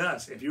same with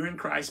us. If you're in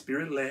Christ,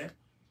 spirit-led,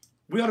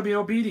 we ought to be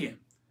obedient.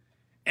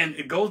 And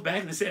it goes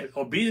back and it says,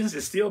 obedience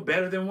is still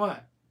better than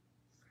what?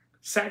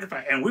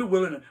 Sacrifice. And we're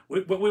willing to,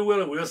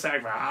 we'll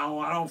sacrifice.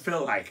 I don't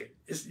feel like it.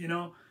 It's,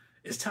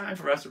 it's time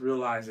for us to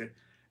realize it.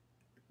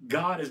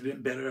 God has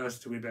been better to us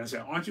to be better. So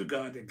aren't you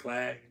glad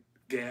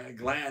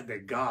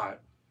that God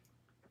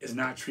is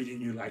not treating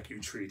you like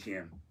you treat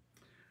him?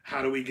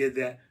 How do we get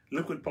that?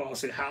 Look what Paul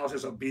said. How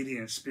his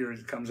obedient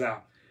spirit comes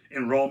out.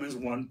 In Romans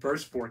 1,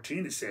 verse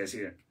 14, it says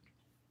here.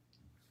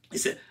 He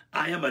said,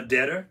 I am a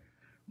debtor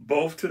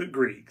both to the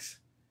Greeks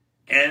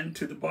and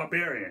to the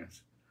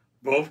barbarians,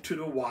 both to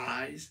the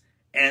wise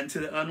and to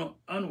the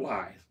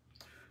unwise.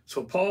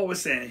 So Paul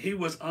was saying he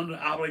was under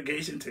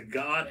obligation to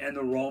God and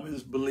the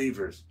Romans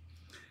believers.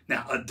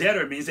 Now, a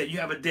debtor means that you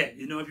have a debt.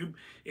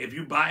 If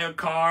you buy a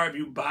car, if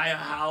you buy a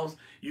house,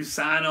 you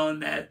sign on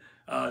that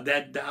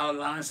dollar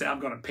line, say, I'm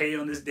going to pay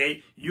on this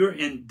date. You're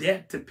in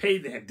debt to pay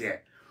that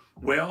debt.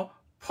 Well,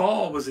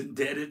 Paul was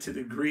indebted to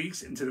the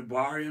Greeks and to the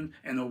barbarians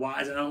and the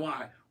wise and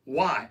unwise.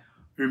 Why?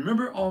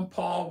 Remember on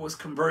Paul's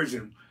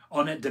conversion,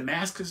 on that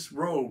Damascus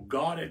road,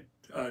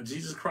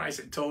 Jesus Christ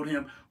had told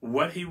him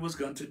what he was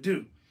going to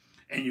do.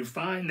 And you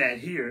find that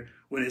here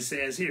when it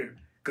says here,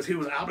 because he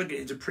was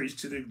obligated to preach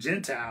to the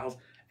Gentiles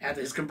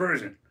after his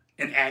conversion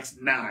in Acts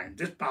 9.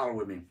 Just follow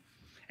with me.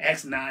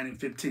 Acts 9 and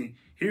 15.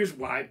 Here's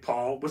why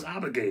Paul was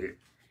obligated.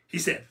 He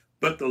said,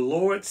 but the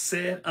Lord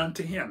said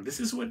unto him, this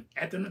is what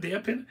at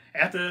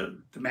the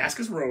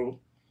Damascus road,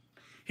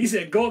 he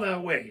said, go thy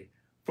way,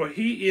 for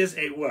he is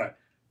a what?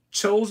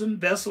 Chosen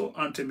vessel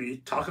unto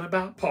me, talking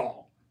about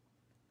Paul,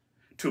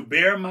 to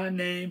bear my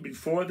name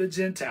before the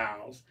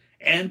Gentiles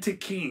and to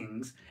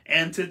kings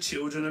and to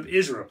children of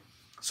Israel.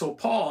 So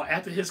Paul,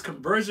 after his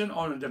conversion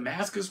on the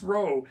Damascus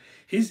road,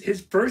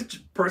 his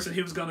first person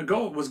he was going to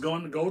go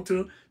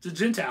to the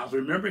Gentiles.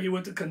 Remember, he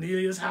went to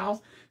Cornelius' house.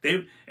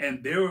 They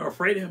were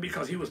afraid of him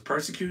because he was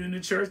persecuting the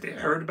church. They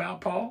heard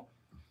about Paul.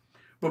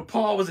 But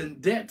Paul was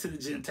in debt to the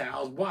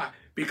Gentiles. Why?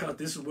 Because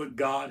this is what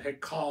God had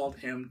called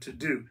him to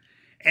do.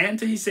 And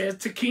he says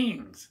to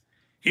kings.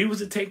 He was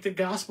to take the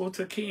gospel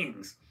to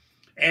kings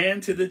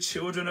and to the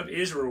children of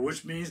Israel,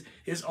 which means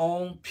his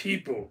own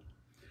people.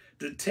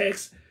 The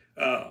text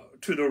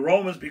to the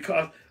Romans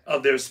because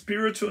of their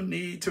spiritual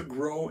need to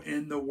grow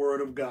in the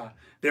word of God.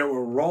 There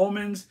were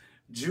Romans,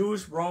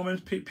 Jewish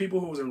Romans, people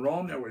who was in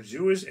Rome that were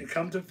Jewish and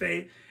come to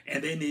faith,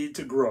 and they need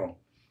to grow.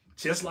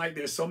 Just like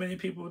there's so many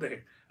people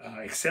that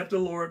accept the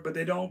Lord, but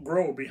they don't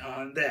grow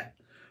beyond that.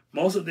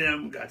 Most of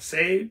them got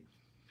saved,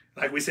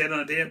 like we said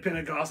on the day of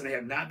Pentecost, and they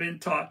have not been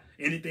taught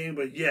anything,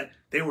 but yet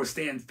they were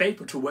staying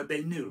faithful to what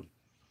they knew.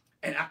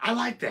 And I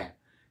like that.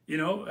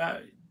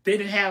 They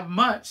didn't have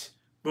much,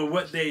 but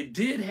what they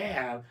did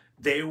have,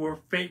 they were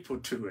faithful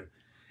to it.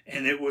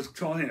 And it was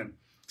told him.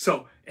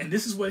 So, and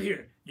this is what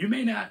here, you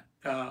may not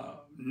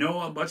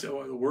know a bunch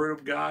of the Word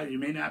of God. You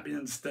may not be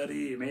in study.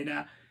 You may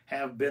not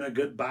have been a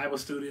good Bible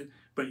student,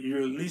 but you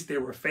at least they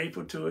were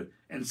faithful to it.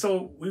 And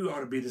so we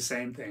ought to be the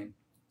same thing,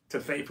 to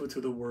faithful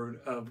to the Word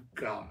of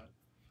God.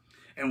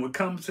 And what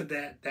comes to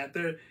that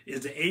there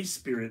is the eighth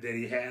spirit that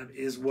he have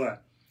is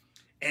what?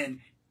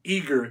 An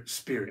eager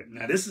spirit.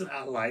 Now this is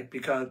I like,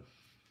 because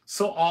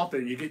so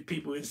often you get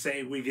people who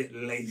say we get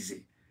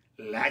lazy,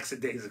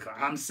 lackadaisical.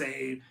 I'm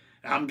saved,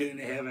 I'm getting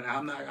to heaven. I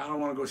don't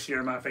want to go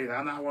share my faith.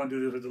 I don't want to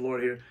do this with the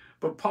Lord here.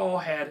 But Paul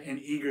had an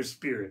eager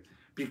spirit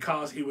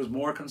because he was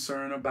more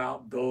concerned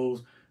about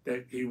those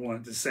that he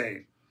wanted to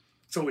save.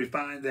 So we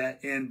find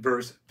that in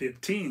verse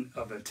 15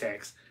 of the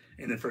text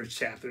in the first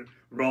chapter,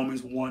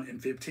 Romans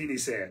 1:15, he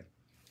said,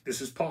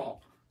 this is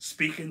Paul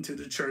speaking to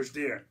the church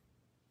there.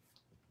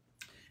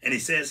 And he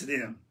says to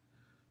them,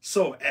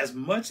 so as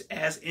much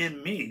as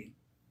in me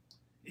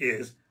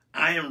is,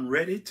 I am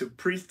ready to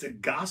preach the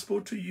gospel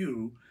to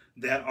you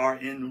that are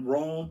in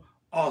Rome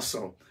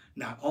also.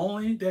 Not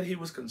only that he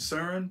was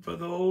concerned for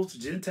those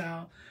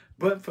Gentiles,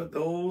 but for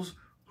those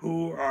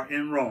who are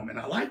in Rome. And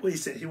I like what he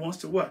said. He wants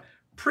to what?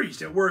 Preach.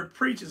 That word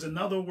preach is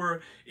another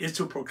word, is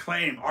to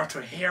proclaim or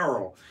to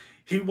herald.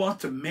 He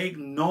wants to make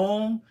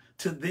known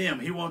to them.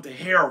 He wants to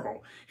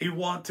herald. He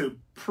wants to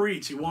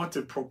preach. He wants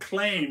to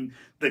proclaim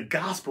the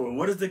gospel. And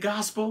what is the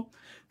gospel?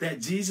 That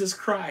Jesus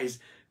Christ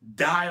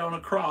died on the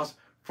cross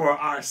for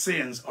our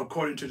sins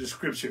according to the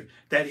scripture,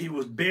 that he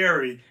was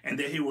buried and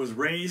that he was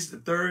raised the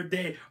third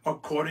day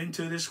according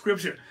to the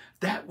scripture.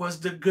 That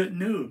was the good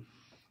news.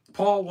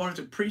 Paul wanted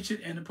to preach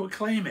it and to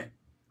proclaim it.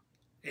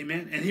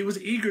 Amen. And he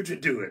was eager to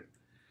do it.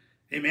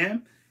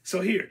 Amen. So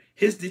here,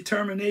 his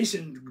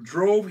determination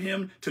drove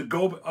him to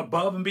go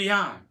above and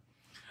beyond.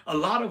 A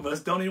lot of us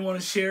don't even want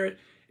to share it,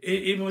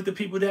 even with the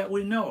people that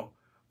we know.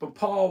 But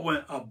Paul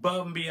went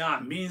above and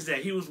beyond, means that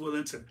he was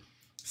willing to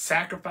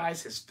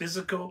sacrifice his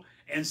physical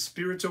and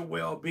spiritual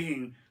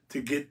well-being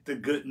to get the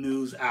good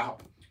news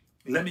out.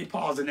 Let me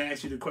pause and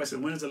ask you the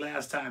question. When is the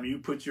last time you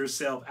put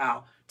yourself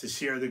out to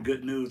share the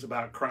good news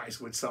about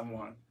Christ with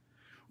someone?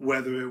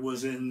 Whether it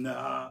was in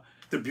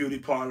the beauty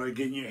parlor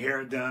getting your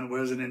hair done,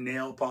 was it in the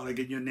nail parlor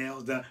getting your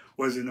nails done,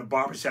 was it in the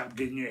barbershop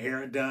getting your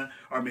hair done,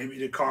 or maybe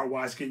the car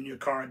wash getting your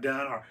car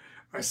done,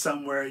 or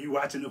somewhere you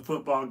watching the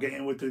football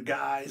game with the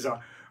guys,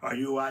 or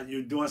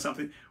you're doing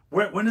something.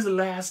 When is the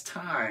last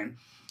time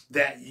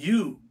that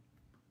you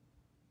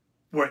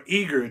were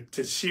eager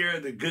to share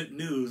the good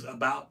news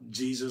about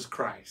Jesus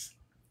Christ?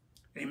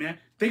 Amen.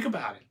 Think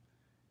about it.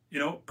 You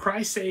know,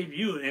 Christ saved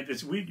you. And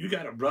if you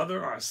got a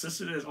brother or a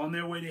sister that's on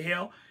their way to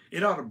hell,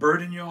 it ought to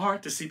burden your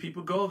heart to see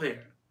people go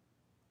there.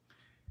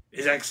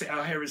 It's like,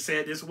 I hear it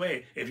said this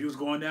way. If you was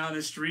going down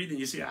the street and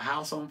you see a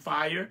house on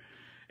fire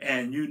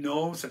and you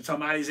know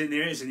somebody's in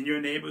there, it's in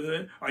your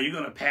neighborhood, are you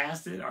going to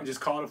pass it or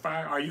just call the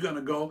fire? Are you going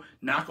to go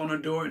knock on the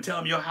door and tell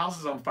them your house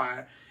is on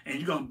fire and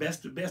you're going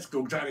to best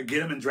go try to get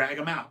them and drag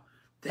them out?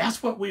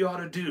 That's what we ought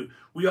to do.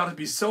 We ought to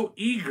be so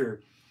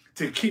eager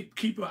to keep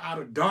people out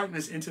of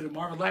darkness into the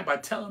marvelous light by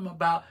telling them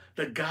about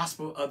the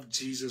gospel of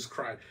Jesus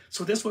Christ.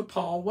 So that's what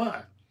Paul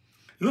was.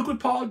 Look what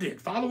Paul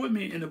did. Follow with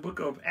me in the book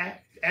of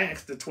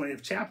Acts, the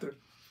 20th chapter.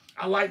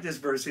 I like this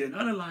verse here and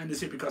underline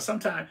this here because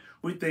sometimes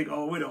we think,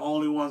 oh, we're the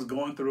only ones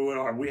going through it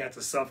or we have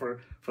to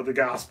suffer for the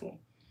gospel.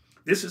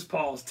 This is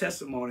Paul's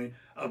testimony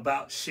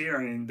about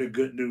sharing the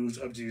good news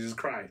of Jesus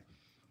Christ.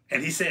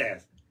 And he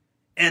says,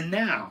 and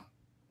now,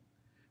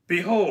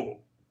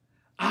 behold,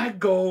 I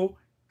go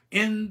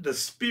in the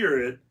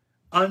Spirit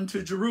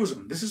unto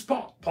Jerusalem. This is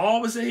Paul.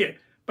 Paul was here,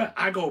 but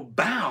I go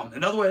bound.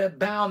 In other words,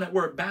 that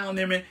word bound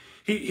there meant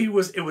it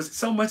was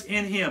so much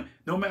in him,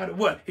 no matter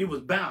what, he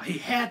was bound. He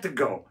had to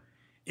go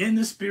in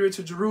the Spirit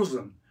to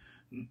Jerusalem,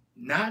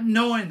 not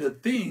knowing the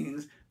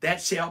things that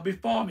shall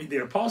befall me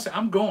there. Paul said,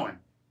 I'm going.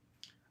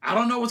 I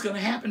don't know what's going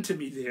to happen to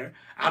me there.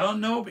 I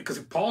don't know, because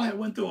Paul had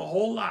went through a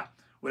whole lot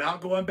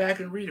without going back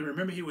and reading.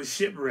 Remember, he was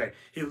shipwrecked.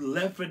 He was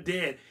left for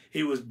dead.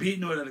 He was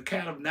beaten with a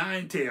cat of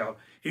nine tails.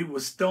 He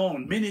was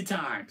stoned many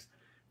times.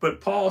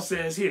 But Paul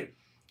says here,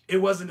 he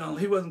wasn't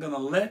going to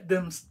let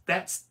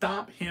that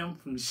stop him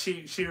from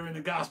sharing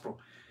the gospel.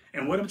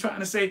 And what I'm trying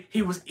to say,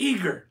 he was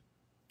eager,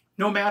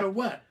 no matter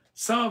what.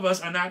 Some of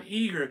us are not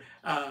eager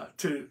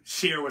to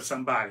share with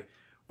somebody.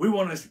 We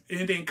want to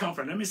anything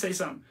comfort. Let me say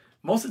something.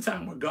 Most of the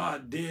time when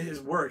God did his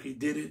work, he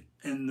did it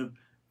in the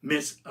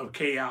midst of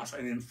chaos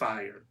and in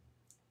fire.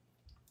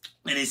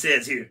 And he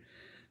says here,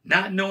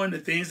 not knowing the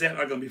things that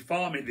are going to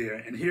befall me there.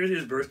 And here it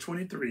is, verse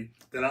 23,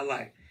 that I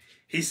like.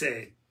 He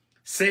said,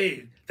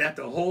 save that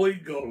the Holy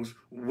Ghost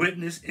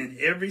witness in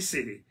every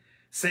city,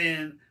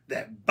 saying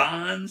that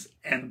bonds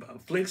and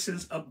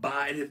afflictions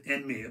abideth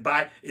in me.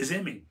 Abide is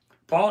in me.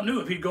 Paul knew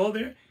if he go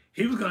there,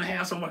 he was going to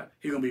have some what?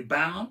 He's going to be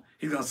bound.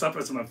 He's going to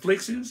suffer some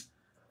afflictions.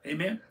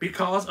 Amen.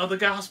 Because of the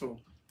gospel.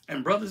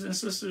 And brothers and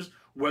sisters,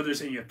 whether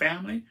it's in your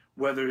family,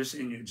 whether it's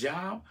in your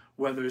job,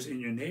 whether it's in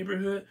your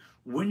neighborhood,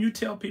 when you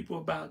tell people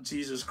about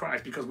Jesus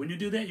Christ, because when you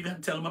do that, you're going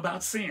to tell them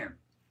about sin.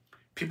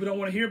 People don't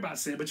want to hear about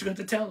sin, but you're going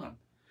to tell them.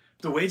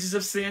 The wages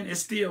of sin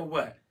is still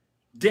what?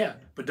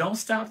 Death. But don't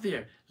stop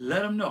there.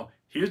 Let them know.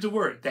 here's the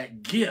word,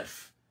 that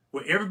gift,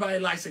 where everybody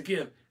likes a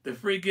gift, the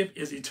free gift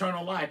is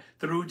eternal life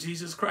through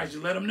Jesus Christ.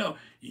 You let them know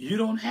you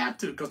don't have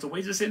to, because the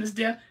wages of sin is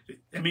death.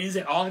 It means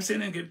that all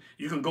sin and gift,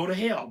 you can go to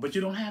hell, but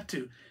you don't have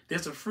to.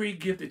 There's a free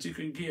gift that you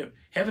can give.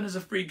 Heaven is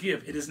a free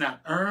gift. It is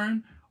not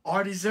earned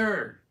or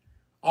deserved.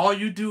 All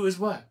you do is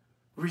what?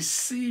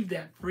 Receive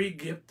that free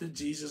gift of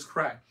Jesus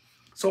Christ.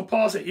 So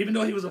Paul said, even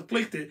though he was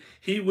afflicted,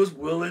 he was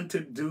willing to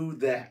do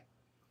that.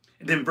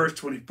 And then verse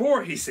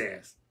 24, he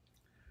says,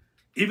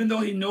 even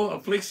though he knew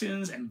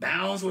afflictions and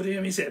bounds with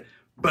him, he said,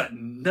 but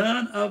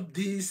none of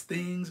these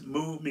things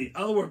move me. In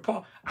other words,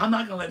 Paul, I'm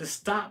not going to let it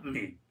stop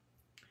me,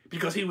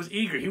 because he was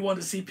eager. He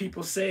wanted to see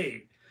people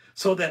saved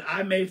so that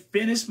I may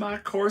finish my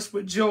course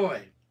with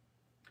joy,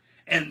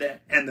 and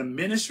the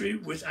ministry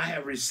which I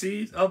have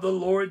received of the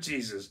Lord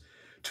Jesus,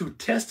 to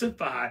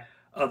testify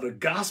of the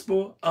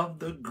gospel of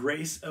the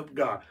grace of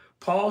God.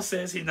 Paul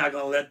says he's not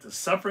going to let the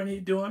suffering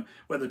he's doing,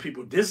 whether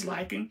people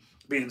dislike him,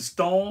 being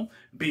stoned,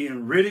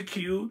 being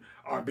ridiculed,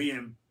 or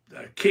being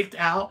kicked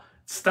out,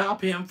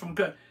 stop him from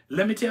God.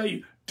 Let me tell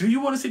you, do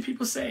you want to see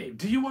people saved?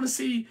 Do you want to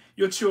see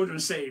your children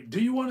saved?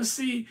 Do you want to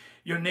see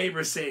your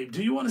neighbor saved?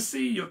 Do you want to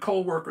see your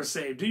co-worker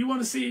saved? Do you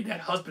want to see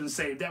that husband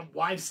saved, that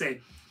wife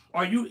saved?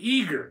 Are you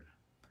eager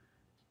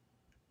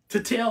to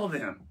tell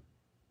them?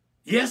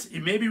 Yes,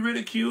 you may be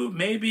ridiculed,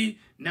 maybe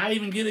not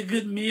even get a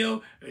good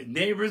meal.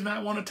 Neighbors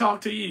might want to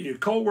talk to you. Your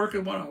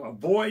co-worker want to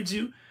avoid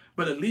you.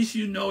 But at least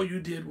you know you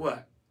did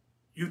what?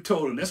 You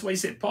told them. That's why he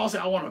said, Paul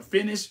said, I want to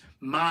finish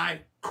my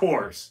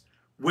course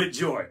with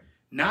joy.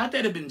 Not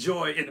that it been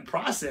joy in the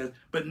process,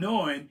 but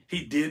knowing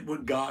he did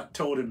what God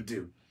told him to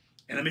do.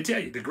 And let me tell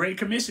you, the Great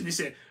Commission, he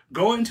said,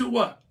 go into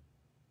what?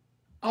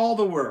 All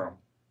the world.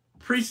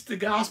 Preach the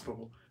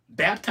gospel,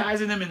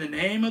 baptizing them in the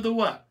name of the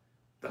what?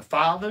 The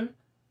Father,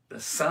 the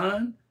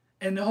Son,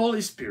 and the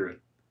Holy Spirit,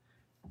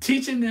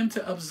 teaching them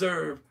to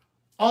observe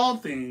all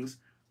things,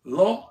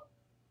 lo,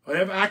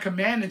 whatever I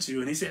commanded you.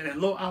 And he said, and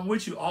lo, I'm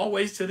with you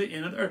always to the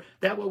end of the earth.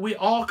 That's what we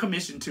all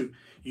commissioned to.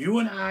 You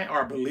and I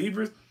are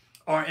believers,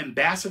 are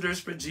ambassadors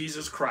for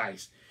Jesus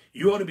Christ.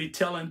 You ought to be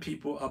telling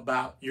people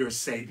about your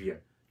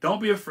Savior.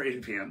 Don't be afraid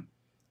of him.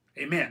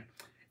 Amen.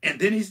 And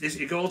then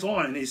he goes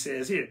on and he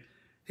says here,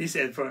 he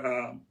said,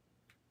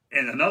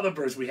 in another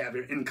verse we have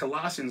here, in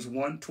Colossians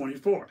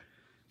 1:24.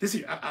 This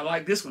here, I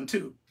like this one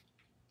too.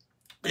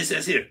 It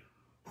says here,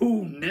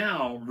 who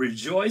now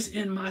rejoice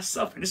in my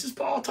suffering. This is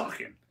Paul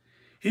talking.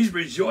 He's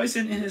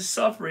rejoicing in his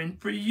suffering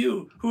for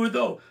you. Who are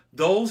those?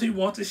 Those who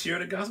want to share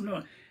the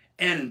gospel,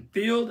 and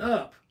filled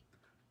up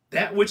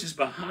that which is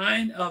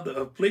behind of the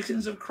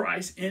afflictions of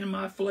Christ in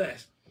my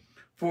flesh,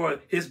 for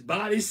his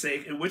body's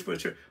sake, in which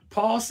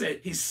Paul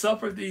said he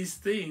suffered these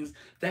things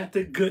that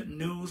the good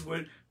news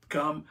would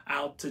come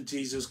out to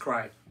Jesus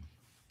Christ.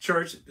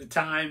 Church, the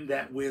time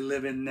that we're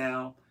living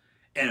now,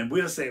 and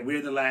we'll say we're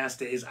in the last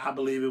days. I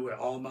believe it with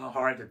all my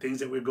heart, the things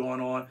that we're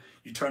going on.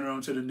 You turn it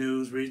on to the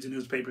news, read the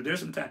newspaper. There's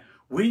some time.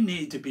 We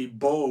need to be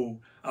bold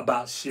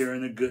about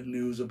sharing the good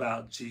news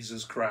about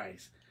Jesus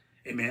Christ.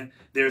 Amen.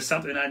 There's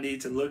something I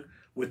need to look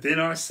within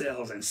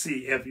ourselves and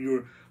see if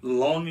you're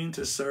longing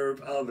to serve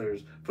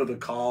others for the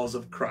cause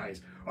of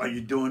Christ. Are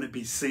you doing it?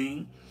 Be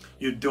seen.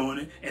 You're doing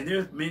it. And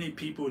there's many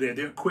people that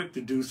they're quick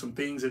to do some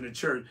things in the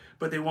church,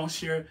 but they won't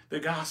share the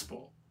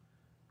gospel.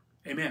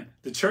 Amen.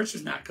 The church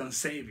is not going to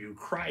save you.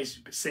 Christ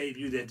save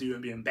you that you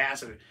will be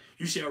ambassador.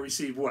 You shall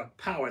receive what?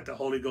 Power at the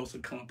Holy Ghost will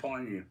come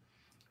upon you.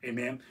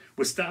 Amen.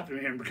 We're stopping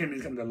here and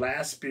becoming the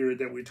last spirit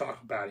that we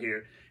talk about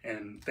here.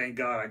 And thank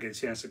God I get a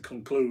chance to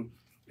conclude.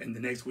 And the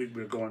next week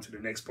we're going to the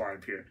next part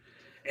of here.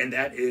 And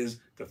that is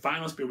the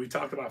final spirit. We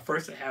talked about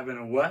first having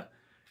a what?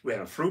 We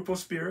had a fruitful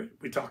spirit.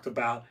 We talked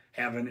about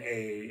having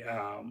a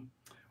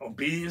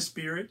obedient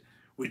spirit.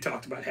 We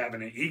talked about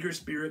having an eager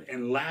spirit.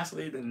 And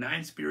lastly, the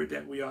ninth spirit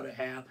that we ought to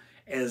have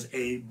as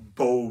a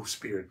bold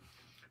spirit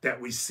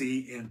that we see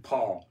in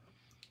Paul.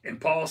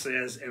 And Paul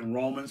says in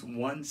Romans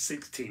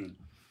 1:16,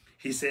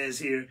 he says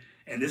here,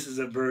 and this is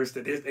a verse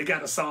that they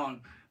got a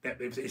song that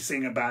they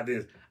sing about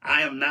this.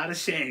 I am not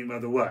ashamed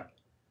of the what?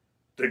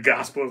 The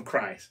gospel of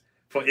Christ.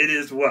 For it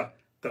is what?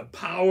 The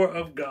power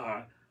of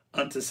God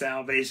unto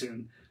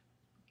salvation,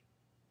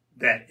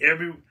 that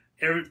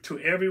to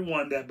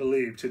everyone that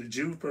believed, to the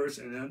Jew first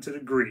and unto the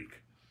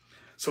Greek.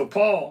 So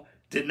Paul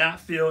did not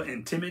feel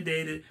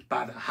intimidated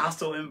by the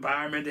hostile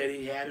environment that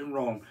he had in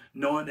Rome,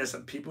 knowing that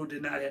some people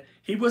did not have.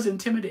 He was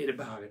intimidated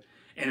about it.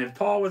 And if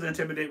Paul was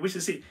intimidated, we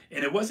should see.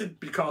 And it wasn't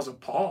because of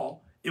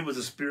Paul. It was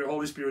the Spirit,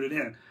 Holy Spirit in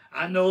him.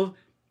 I know,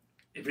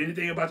 if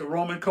anything about the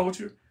Roman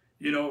culture,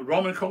 you know,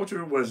 Roman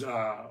culture was,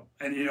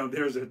 and you know,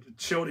 there's a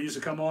show that used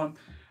to come on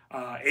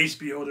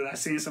HBO that I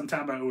seen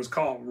sometime, and it was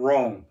called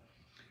Rome.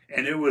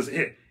 And it was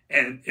it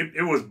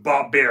was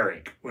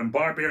barbaric. When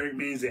barbaric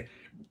means that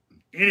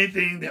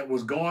anything that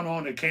was going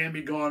on that can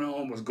be going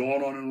on was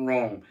going on in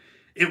Rome.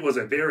 It was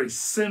a very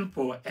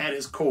sinful at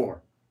its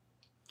core.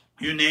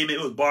 You name it,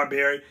 it was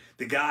barbaric.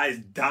 The guys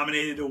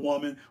dominated the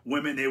woman.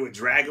 Women, they would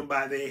drag them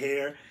by their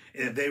hair.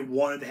 And if they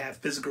wanted to have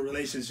physical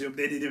relationship,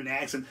 they didn't even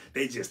ask them.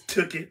 They just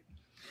took it.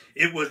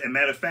 It was, as a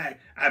matter of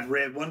fact, I've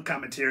read one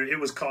commentary. It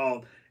was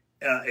called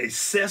a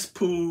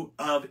cesspool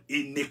of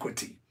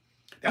iniquity.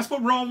 That's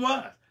what Rome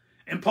was.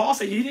 And Paul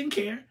said he didn't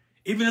care.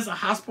 Even as a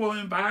hospital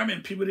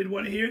environment, people didn't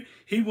want to hear it.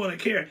 He wouldn't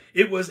care.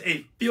 It was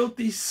a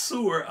filthy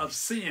sewer of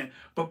sin.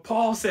 But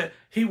Paul said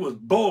he was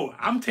bold.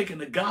 I'm taking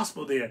the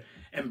gospel there.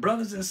 And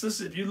brothers and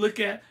sisters, if you look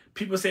at,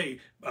 people say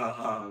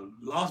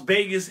Las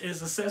Vegas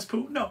is a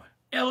cesspool. No,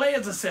 LA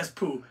is a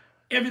cesspool.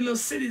 Every little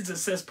city is a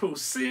cesspool.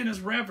 Sin is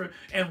rampant.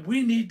 And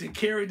we need to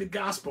carry the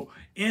gospel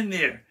in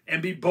there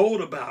and be bold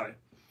about it.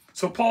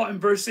 So Paul in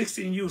verse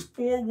 16 used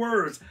 4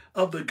 words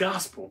of the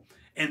gospel.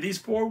 And these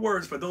 4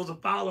 words, for those who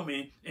follow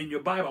me in your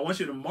Bible, I want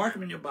you to mark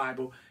them in your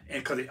Bible,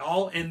 and because they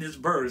all in this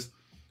verse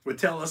will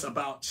tell us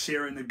about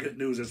sharing the good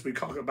news as we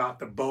talk about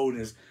the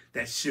boldness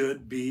that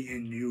should be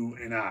in you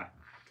and I.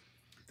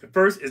 The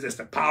first is it's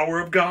the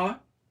power of God.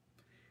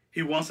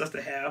 He wants us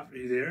to have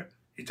there.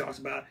 He talks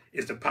about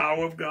it's the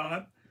power of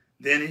God.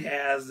 Then he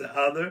has the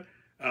other,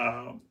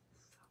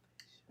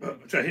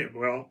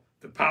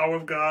 the power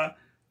of God.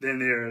 Then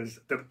there's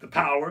the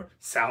power,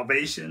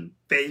 salvation,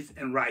 faith,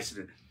 and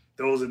righteousness.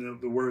 Those are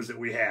the words that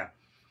we have.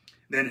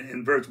 Then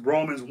in verse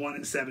Romans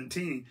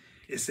 1:17,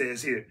 it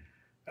says here,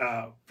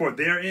 for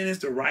therein is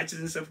the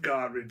righteousness of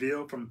God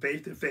revealed from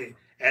faith to faith,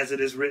 as it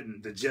is written,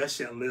 the just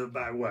shall live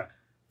by what?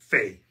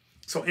 Faith.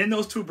 So in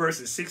those 2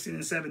 verses, 16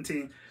 and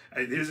 17,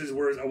 here's these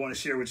words I want to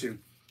share with you.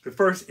 The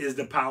first is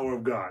the power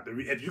of God.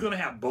 If you're going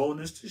to have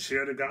boldness to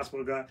share the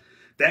gospel of God,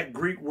 that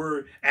Greek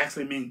word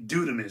actually means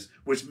dunamis,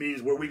 which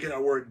means where we get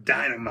our word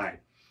dynamite.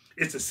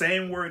 It's the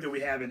same word that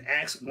we have in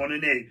Acts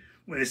 1:8,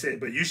 when it says,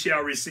 but you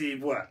shall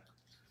receive what?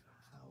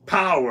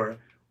 Power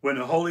when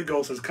the Holy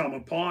Ghost has come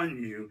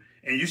upon you,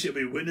 and you shall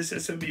be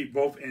witnesses to me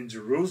both in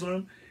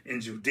Jerusalem, in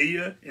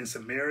Judea, in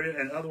Samaria,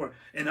 and other words.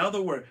 In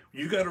other words,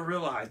 you got to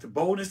realize the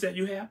boldness that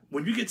you have.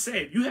 When you get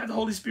saved, you have the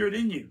Holy Spirit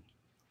in you.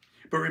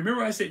 But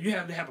remember I said you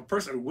have to have a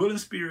person, a willing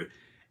spirit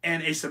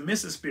and a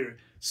submissive spirit.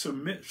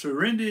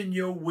 Surrendering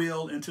your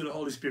will into the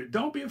Holy Spirit.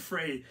 Don't be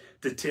afraid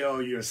to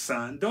tell your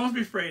son. Don't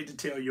be afraid to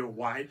tell your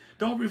wife.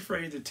 Don't be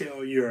afraid to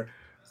tell your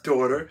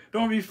daughter.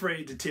 Don't be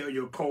afraid to tell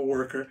your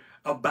co-worker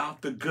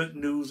about the good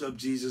news of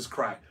Jesus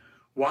Christ.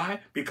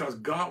 Why? Because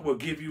God will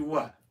give you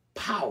what?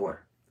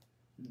 Power.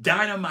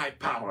 Dynamite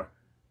power.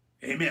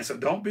 Amen. So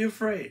don't be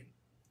afraid.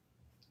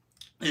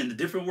 And the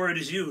different word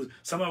is used.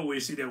 Some of we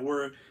see that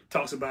word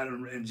talks about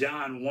it in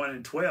John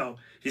 1:12.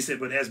 He said,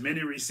 but as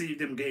many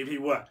received him, gave he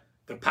what?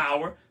 The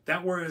power.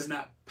 That word is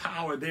not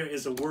power. There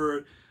is a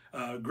word,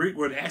 Greek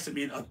word that actually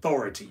means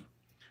authority.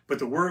 But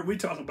the word we're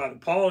talking about,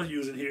 that Paul is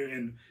using here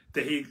in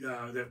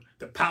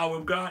the power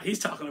of God, he's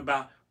talking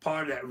about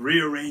part of that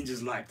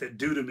rearranges life, that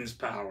dunamis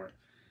power.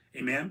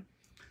 Amen.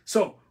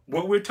 So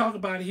what we're talking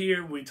about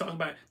here, when we talk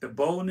about the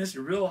boldness,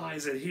 you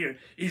realize that here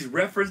is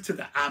reference to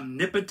the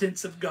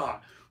omnipotence of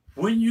God.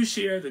 When you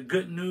share the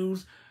good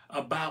news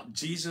about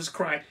Jesus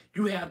Christ,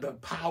 you have the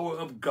power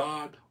of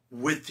God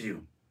with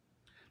you.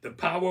 The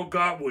power of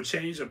God will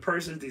change a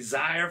person's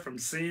desire from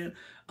sin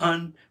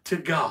unto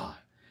God.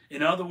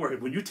 In other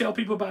words, when you tell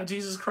people about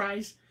Jesus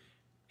Christ,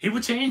 he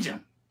will change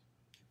them.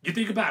 You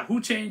think about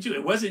who changed you.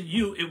 It wasn't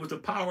you. It was the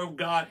power of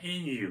God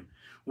in you.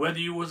 Whether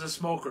you was a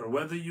smoker,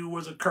 whether you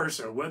was a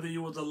cursor, whether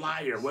you was a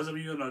liar, whether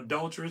you were an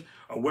adulteress,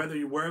 or whether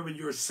you, wherever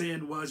your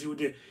sin was, you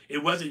did.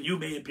 It wasn't you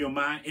made up your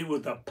mind. It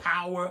was the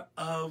power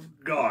of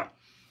God.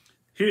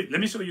 Here, let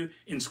me show you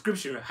in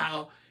Scripture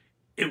how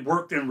it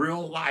worked in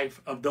real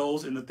life of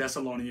those in the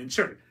Thessalonian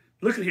church.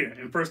 Look at here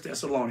in 1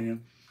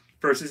 Thessalonians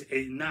verses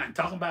 8 and 9.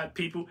 Talking about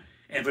people,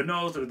 and for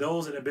those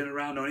that have been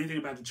around, know anything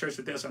about the church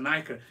of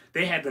Thessalonica,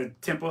 they had the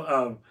temple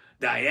of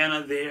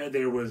Diana there.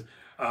 There was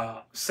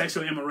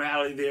sexual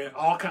immorality there.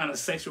 All kinds of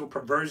sexual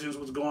perversions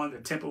was going. The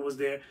temple was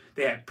there.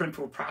 They had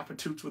sinful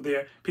prostitutes were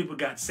there. People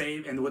got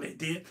saved. And what they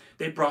did,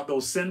 they brought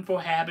those sinful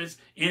habits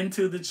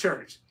into the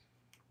church.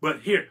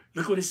 But here,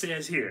 look what it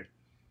says here.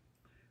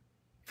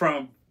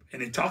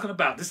 And they're talking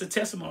about, this is a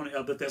testimony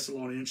of the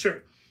Thessalonian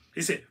church.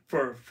 He said,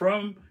 for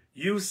from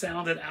you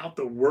sounded out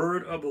the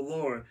word of the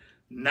Lord,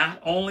 not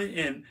only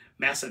in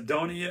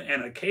Macedonia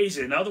and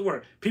Achaia. In other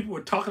words, people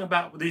were talking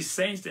about these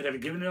saints that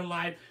have given their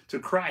life to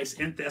Christ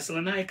in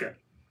Thessalonica.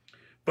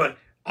 But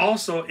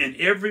also in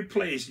every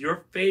place,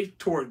 your faith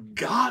toward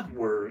God's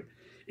word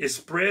is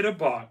spread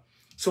abroad,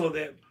 so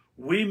that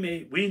we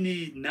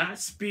need not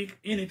speak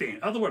anything.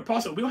 In other words,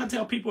 Paul said, we don't have to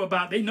tell people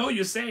about, they know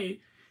you're saved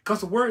because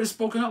the word is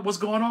spoken up, what's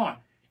going on.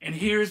 And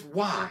here's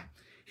why.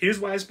 Here's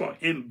why it's spoken.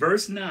 In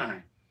verse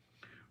 9,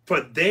 for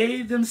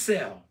they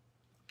themselves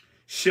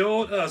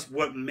showed us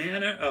what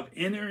manner of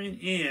entering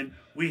in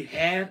we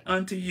had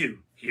unto you.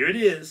 Here it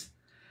is.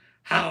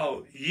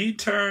 How ye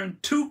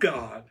turned to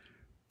God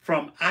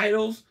from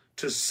idols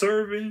to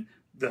serving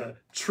the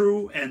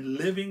true and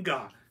living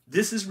God.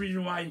 This is the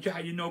reason why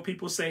you know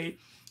people say,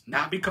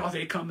 not because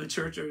they come to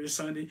church every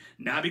Sunday,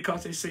 not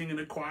because they sing in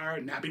the choir,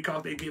 not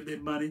because they give their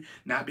money,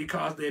 not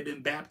because they've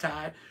been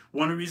baptized.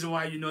 One of the reasons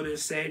why you know they're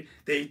saved,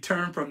 they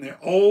turn from their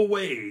old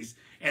ways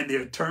and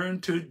they're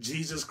turned to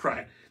Jesus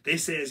Christ. They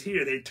says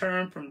here, they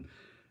turn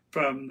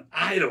from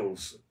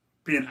idols,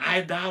 be an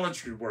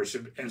idolatry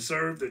worship, and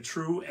serve the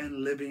true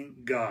and living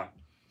God.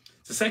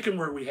 The second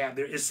word we have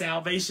there is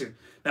salvation.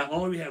 Not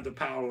only we have the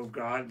power of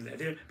God,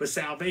 but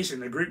salvation.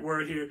 The Greek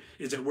word here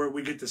is the word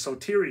we get the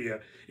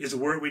soteria, is the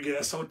word we get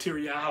a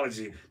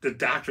soteriology, the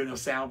doctrine of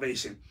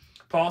salvation.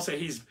 Paul said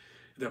he's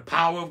the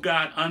power of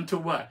God unto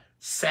what?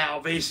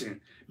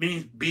 Salvation.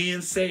 Means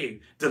being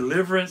saved,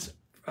 deliverance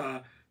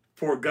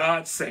for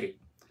God's sake.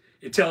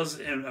 It tells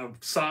in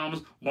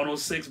Psalms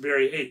 106,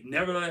 very 8,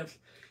 nevertheless,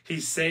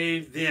 he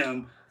saved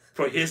them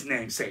for his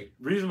name's sake.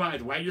 Reason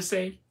why you're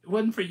saved, it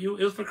wasn't for you,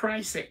 it was for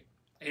Christ's sake.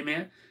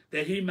 Amen.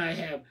 That he might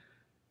have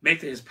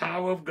make his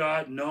power of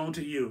God known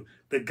to you.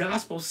 The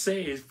gospel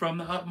saves from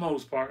the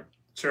utmost part,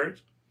 church.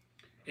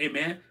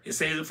 Amen. It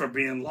saves us from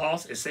being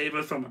lost. It saves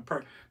us from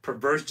a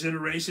perverse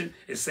generation.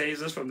 It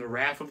saves us from the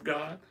wrath of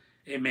God.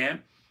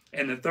 Amen.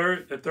 And the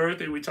third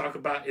thing we talk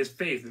about is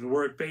faith. The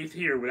word faith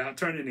here, without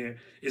turning there,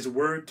 is a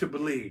word to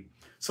believe.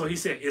 So he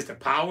said, it's the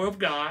power of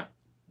God,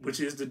 which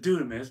is the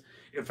dunamis,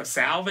 and for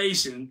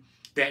salvation,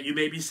 that you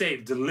may be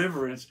saved,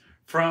 deliverance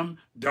from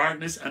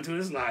darkness unto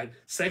his light.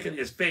 Second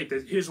is faith.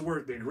 Here's the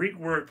word, the Greek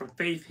word for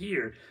faith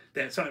here,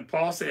 that something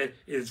Paul said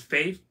is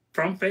faith,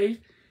 from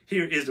faith.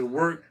 Here is the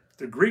word,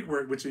 the Greek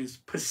word, which means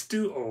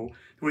pisteuo,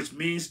 which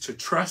means to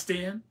trust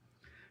in,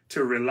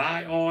 to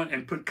rely on,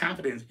 and put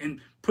confidence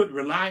in.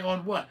 Rely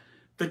on what?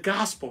 The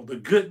gospel, the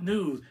good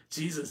news,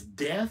 Jesus'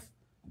 death,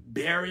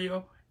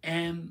 burial,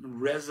 and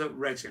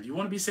resurrection. You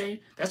want to be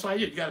saved? That's why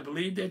you got to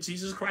believe that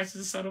Jesus Christ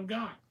is the Son of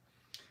God.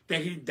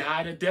 That he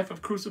died a death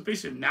of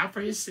crucifixion, not for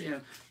his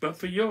sin, but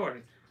for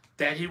yours.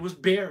 That he was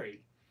buried.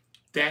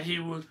 That he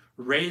was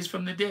raised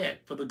from the dead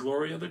for the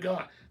glory of the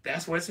God.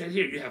 That's what it said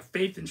here. You have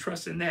faith and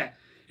trust in that.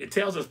 It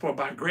tells us, for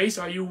by grace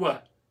are you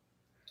what?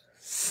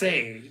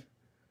 Saved,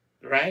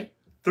 right?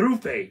 Through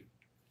faith.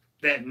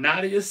 That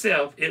not of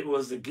yourself, it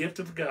was the gift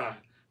of God,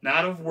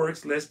 not of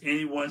works, lest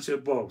anyone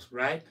should boast,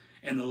 right?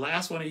 And the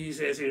last one he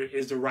says here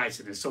is the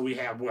righteousness. So we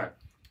have what?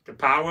 The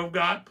power of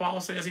God.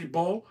 Paul says he's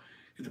bold.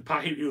 He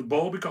was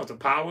bold because of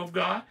the power of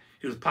God.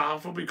 He was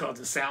powerful because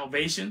of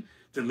salvation,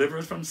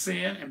 deliverance from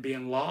sin and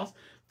being lost.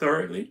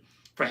 Thirdly,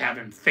 for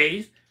having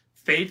faith.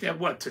 Faith at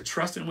what? To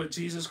trust in what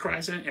Jesus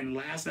Christ is. And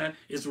last night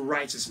is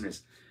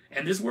righteousness.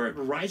 And this word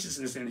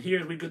righteousness, and here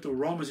as we get to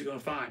Romans, you're going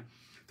to find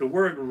the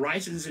word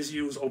righteousness is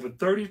used over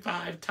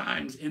 35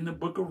 times in the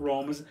book of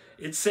Romans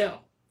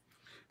itself.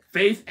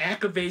 Faith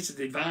activates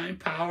the divine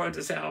power of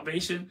the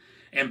salvation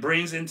and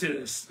brings into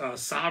the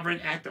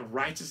sovereign act of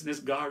righteousness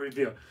God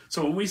revealed.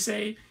 So when we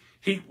say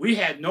we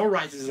had no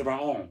righteousness of our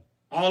own,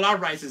 all our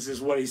righteousness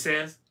is what he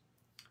says,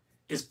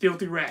 is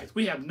filthy rags.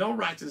 We have no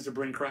righteousness to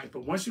bring Christ,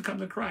 but once you come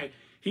to Christ,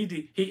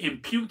 he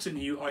imputes in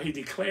you, or he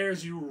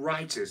declares you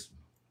righteous,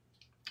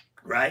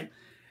 right?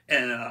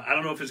 And I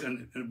don't know if it's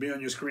going to be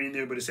on your screen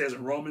there, but it says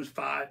in Romans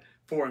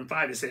 4 and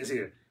 5, it says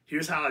here,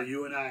 here's how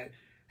you and I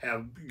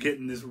have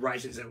getting this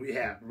righteousness that we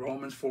have.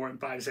 Romans 4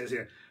 and 5, it says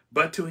here,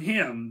 but to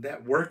him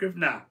that worketh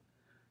not.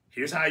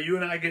 Here's how you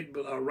and I get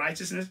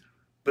righteousness.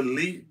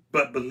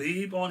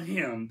 Believe on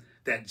him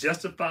that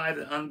justifies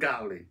the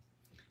ungodly.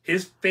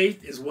 His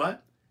faith is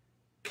what?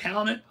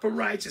 Counted for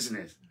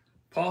righteousness.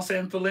 Paul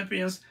said in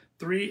Philippians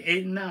 3,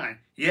 8 and 9,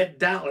 yet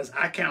doubtless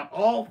I count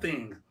all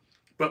things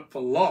but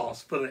for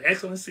loss, for the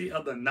excellency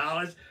of the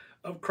knowledge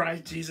of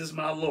Christ Jesus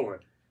my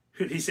Lord.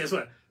 He says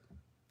what?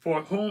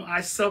 For whom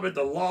I suffered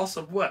the loss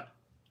of what?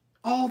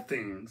 All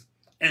things,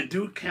 and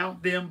do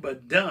count them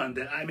but done,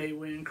 that I may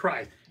win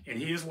Christ. And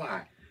here's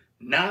why.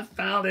 Not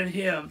found in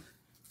him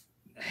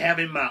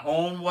having my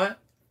own what?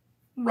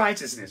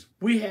 Righteousness.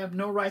 We have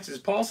no righteousness.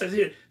 Paul says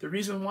here, the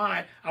reason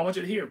why I want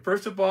you to hear,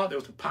 first of all,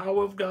 there's the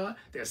power of God,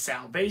 there's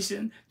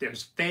salvation,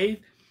 there's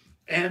faith,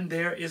 and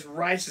there is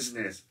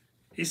righteousness.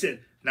 He said,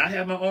 not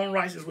have my own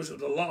righteousness, which is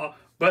the law,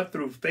 but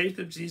through faith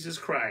of Jesus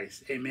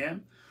Christ.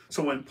 Amen.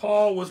 So when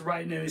Paul was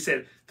writing there, he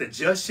said, the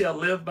just shall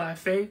live by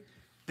faith.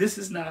 This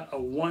is not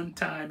a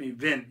one-time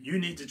event. You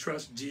need to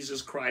trust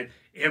Jesus Christ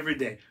every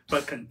day,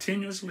 but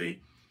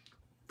continuously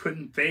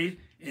putting faith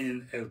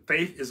in.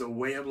 Faith is a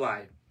way of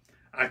life.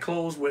 I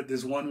close with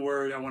this one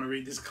word. I want to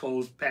read this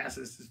closed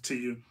passage to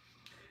you.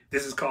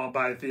 This is called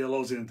by the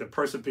theologian, the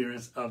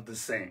perseverance of the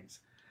saints.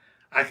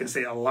 I can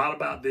say a lot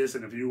about this,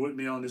 and if you were with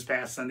me on this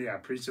past Sunday, I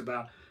preached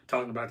about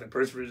talking about the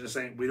perseverance of the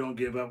saints. We don't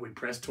give up. We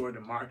press toward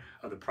the mark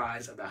of the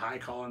prize of the high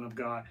calling of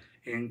God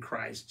in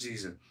Christ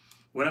Jesus.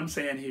 What I'm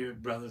saying here,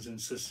 brothers and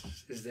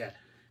sisters, is that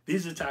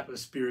these are the type of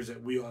spirits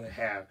that we ought to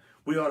have.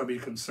 We ought to be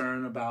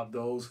concerned about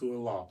those who are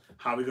lost.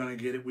 How are we going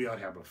to get it? We ought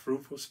to have a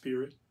fruitful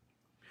spirit.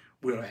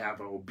 We ought to have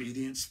an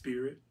obedient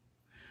spirit.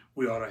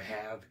 We ought to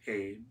have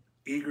an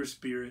eager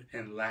spirit.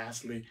 And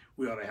lastly,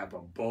 we ought to have a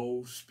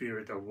bold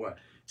spirit of what?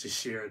 To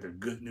share the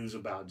good news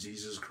about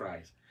Jesus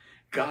Christ.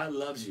 God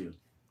loves you.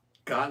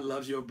 God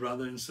loves your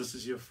brother and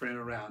sisters, your friend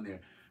around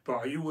there. But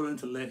are you willing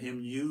to let him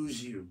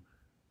use you,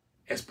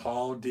 as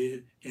Paul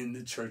did in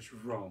the church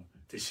of Rome,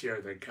 to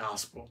share the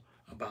gospel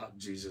about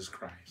Jesus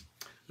Christ?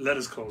 Let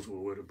us close with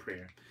a word of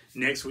prayer.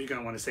 Next week,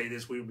 I want to say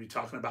this, we will be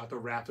talking about the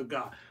wrath of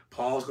God.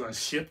 Paul's going to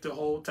shift the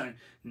whole time.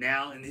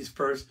 Now, in these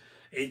first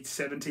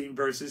 17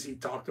 verses, he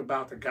talked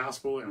about the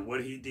gospel and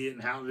what he did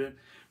and how it did.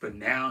 But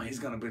now he's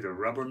going to be the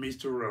rubber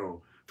meets the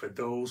road for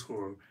those who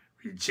are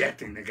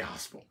rejecting the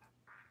gospel.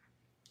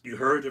 You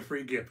heard the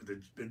free gift,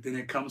 but then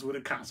it comes with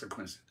a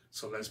consequence.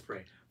 So let's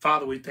pray.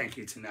 Father, we thank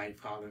you tonight,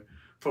 Father,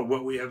 for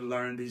what we have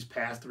learned these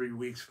past 3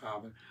 weeks,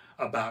 Father,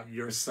 about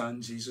your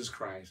Son, Jesus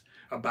Christ,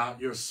 about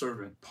your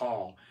servant,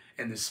 Paul,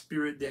 and the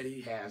spirit that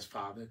he has,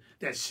 Father,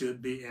 that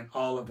should be in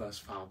all of us,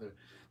 Father,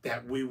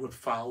 that we would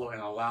follow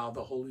and allow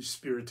the Holy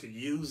Spirit to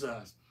use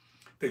us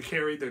to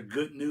carry the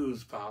good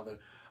news, Father,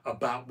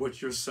 about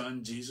what your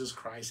Son, Jesus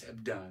Christ,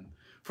 have done.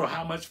 For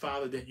how much,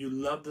 Father, that you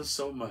loved us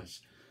so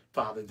much,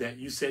 Father, that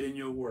you said in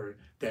your word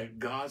that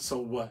God so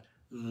what?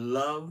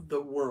 Loved the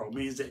world.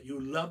 Means that you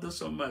loved us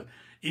so much.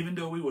 Even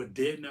though we were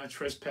dead in our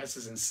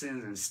trespasses and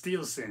sins and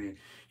still sinning,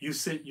 you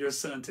sent your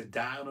Son to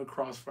die on the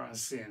cross for our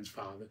sins,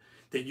 Father.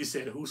 That you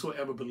said,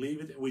 whosoever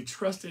believeth, that we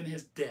trust in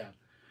his death,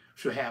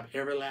 shall have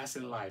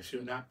everlasting life,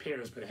 shall not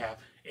perish, but have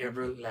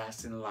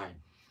everlasting life.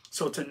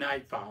 So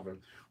tonight, Father,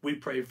 we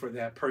pray for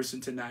that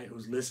person tonight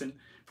who's listening,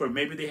 for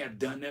maybe they have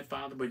done that,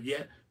 Father, but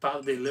yet,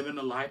 Father, they live in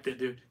a life that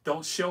they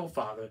don't show,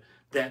 Father,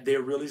 that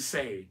they're really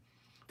saved.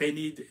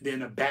 They're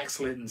in a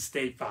backslidden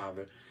state,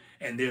 Father,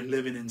 and they're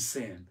living in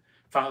sin.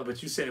 Father,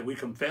 but you said if we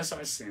confess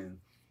our sin,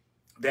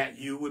 that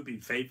you would be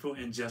faithful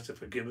and just to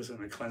forgive us and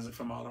to cleanse us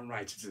from all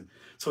unrighteousness.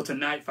 So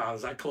tonight, Father,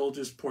 as I close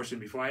this portion,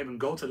 before I even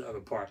go to the other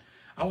part,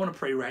 I want to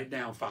pray right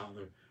now,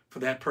 Father, for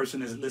that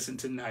person that's listening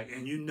tonight,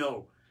 and you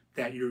know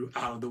that you're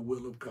out of the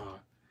will of God.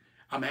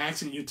 I'm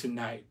asking you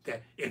tonight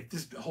that if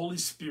this Holy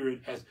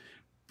Spirit has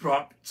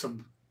brought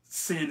some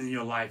sin in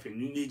your life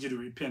and you need you to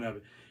repent of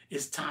it,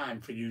 it's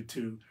time for you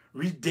to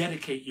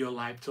rededicate your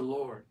life to the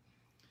Lord.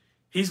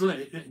 He's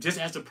just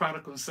as the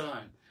prodigal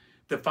son.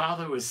 The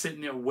father was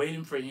sitting there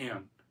waiting for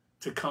him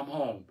to come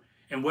home.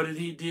 And what did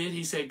he did?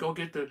 He said, go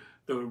get the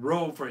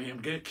robe for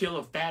him. Kill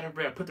a fat of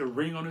bread. Put the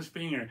ring on his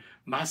finger.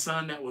 My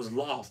son that was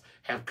lost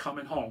have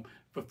coming home.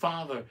 The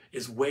father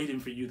is waiting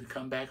for you to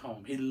come back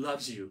home. He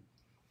loves you.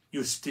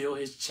 You're still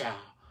his child.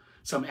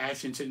 So I'm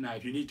asking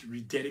tonight, you need to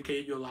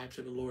rededicate your life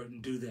to the Lord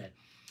and do that.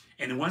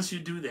 And once you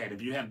do that,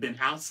 if you have been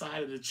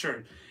outside of the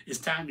church, it's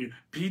time you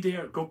be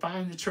there. Go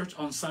find the church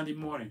on Sunday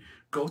morning.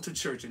 Go to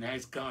church and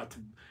ask God to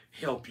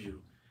help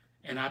you.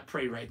 And I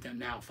pray right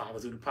now, Father,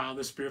 through the power of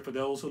the Spirit, for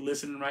those who are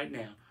listening right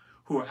now,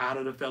 who are out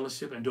of the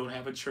fellowship and don't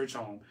have a church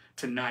home,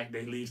 tonight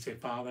they leave, say,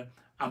 Father,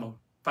 I'm going to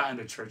find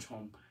a church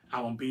home.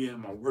 I won't be in,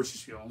 I'm going to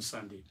worship you on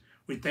Sunday.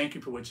 We thank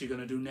you for what you're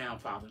going to do now,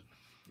 Father,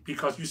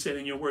 because you said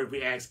in your word,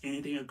 we ask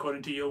anything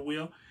according to your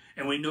will,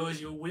 and we know it's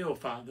your will,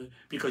 Father,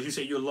 because you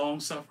say you're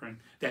long-suffering,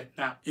 that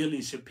not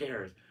any should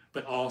perish,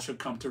 but all should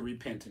come to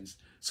repentance.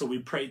 So we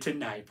pray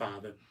tonight,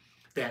 Father,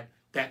 that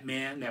that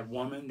man, that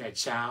woman, that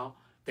child,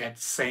 that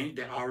saint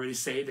that already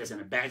saved, that's in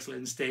a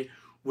backslidden state,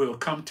 will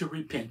come to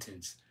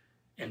repentance.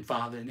 And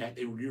Father, and that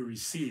you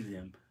receive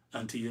them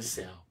unto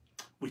yourself.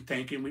 We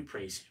thank you and we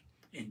praise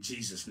you. In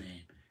Jesus'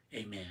 name,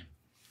 amen.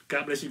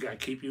 God bless you. God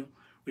keep you.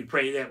 We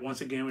pray that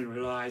once again we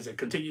realize that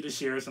continue to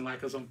share us and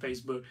like us on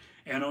Facebook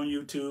and on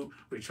YouTube.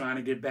 We're trying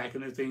to get back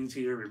into things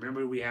here.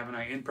 Remember, we have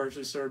our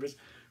in-person service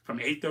from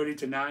 8:30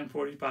 to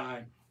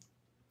 9:45.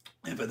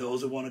 And for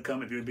those who want to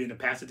come, if you'll be in the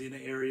Pasadena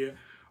area,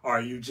 or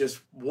you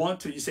just want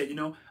to, you say, you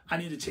know, I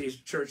need to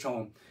change church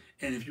home.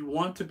 And if you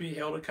want to be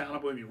held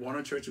accountable, if you want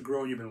a church to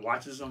grow, you've been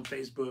watching us on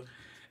Facebook,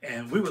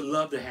 and we would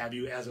love to have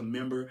you as a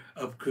member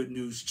of Good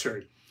News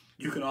Church.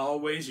 You can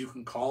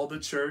call the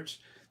church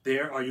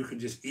there, or you can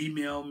just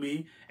email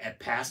me at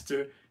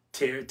Pastor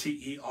Terr,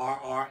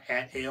 T-E-R-R,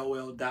 at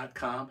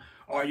AOL.com,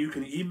 or you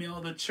can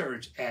email the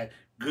church at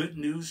Good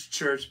News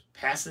Church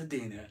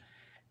Pasadena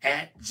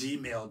at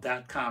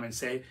gmail.com and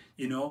say,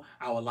 you know,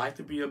 I would like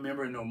to be a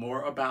member and know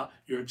more about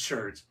your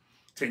church.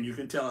 Then you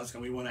can tell us,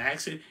 and we want to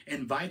actually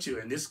invite you.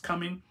 And this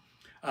coming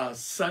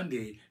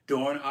Sunday,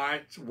 during our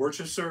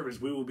worship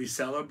service, we will be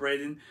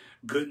celebrating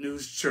Good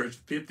News Church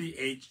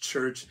 58th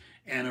church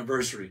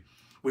anniversary.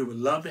 We would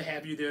love to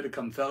have you there to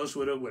come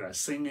fellowship with our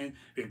singing,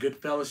 a good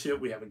fellowship.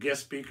 We have a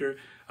guest speaker,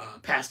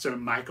 Pastor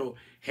Michael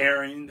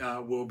Herring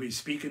will be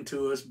speaking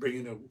to us,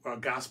 bringing a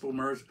gospel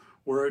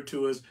word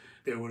to us.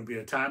 There will be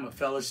a time of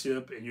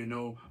fellowship, and you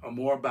know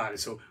more about it.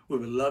 So we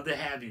would love to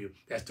have you.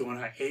 That's during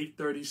our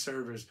 8:30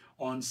 service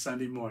on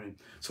Sunday morning.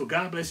 So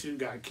God bless you and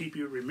God keep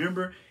you.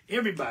 Remember,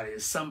 everybody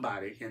is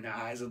somebody in the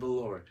eyes of the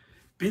Lord.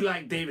 Be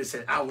like David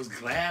said, I was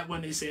glad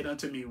when they said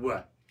unto me,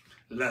 what?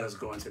 Let us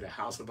go into the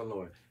house of the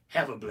Lord.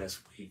 Have a blessed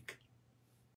week.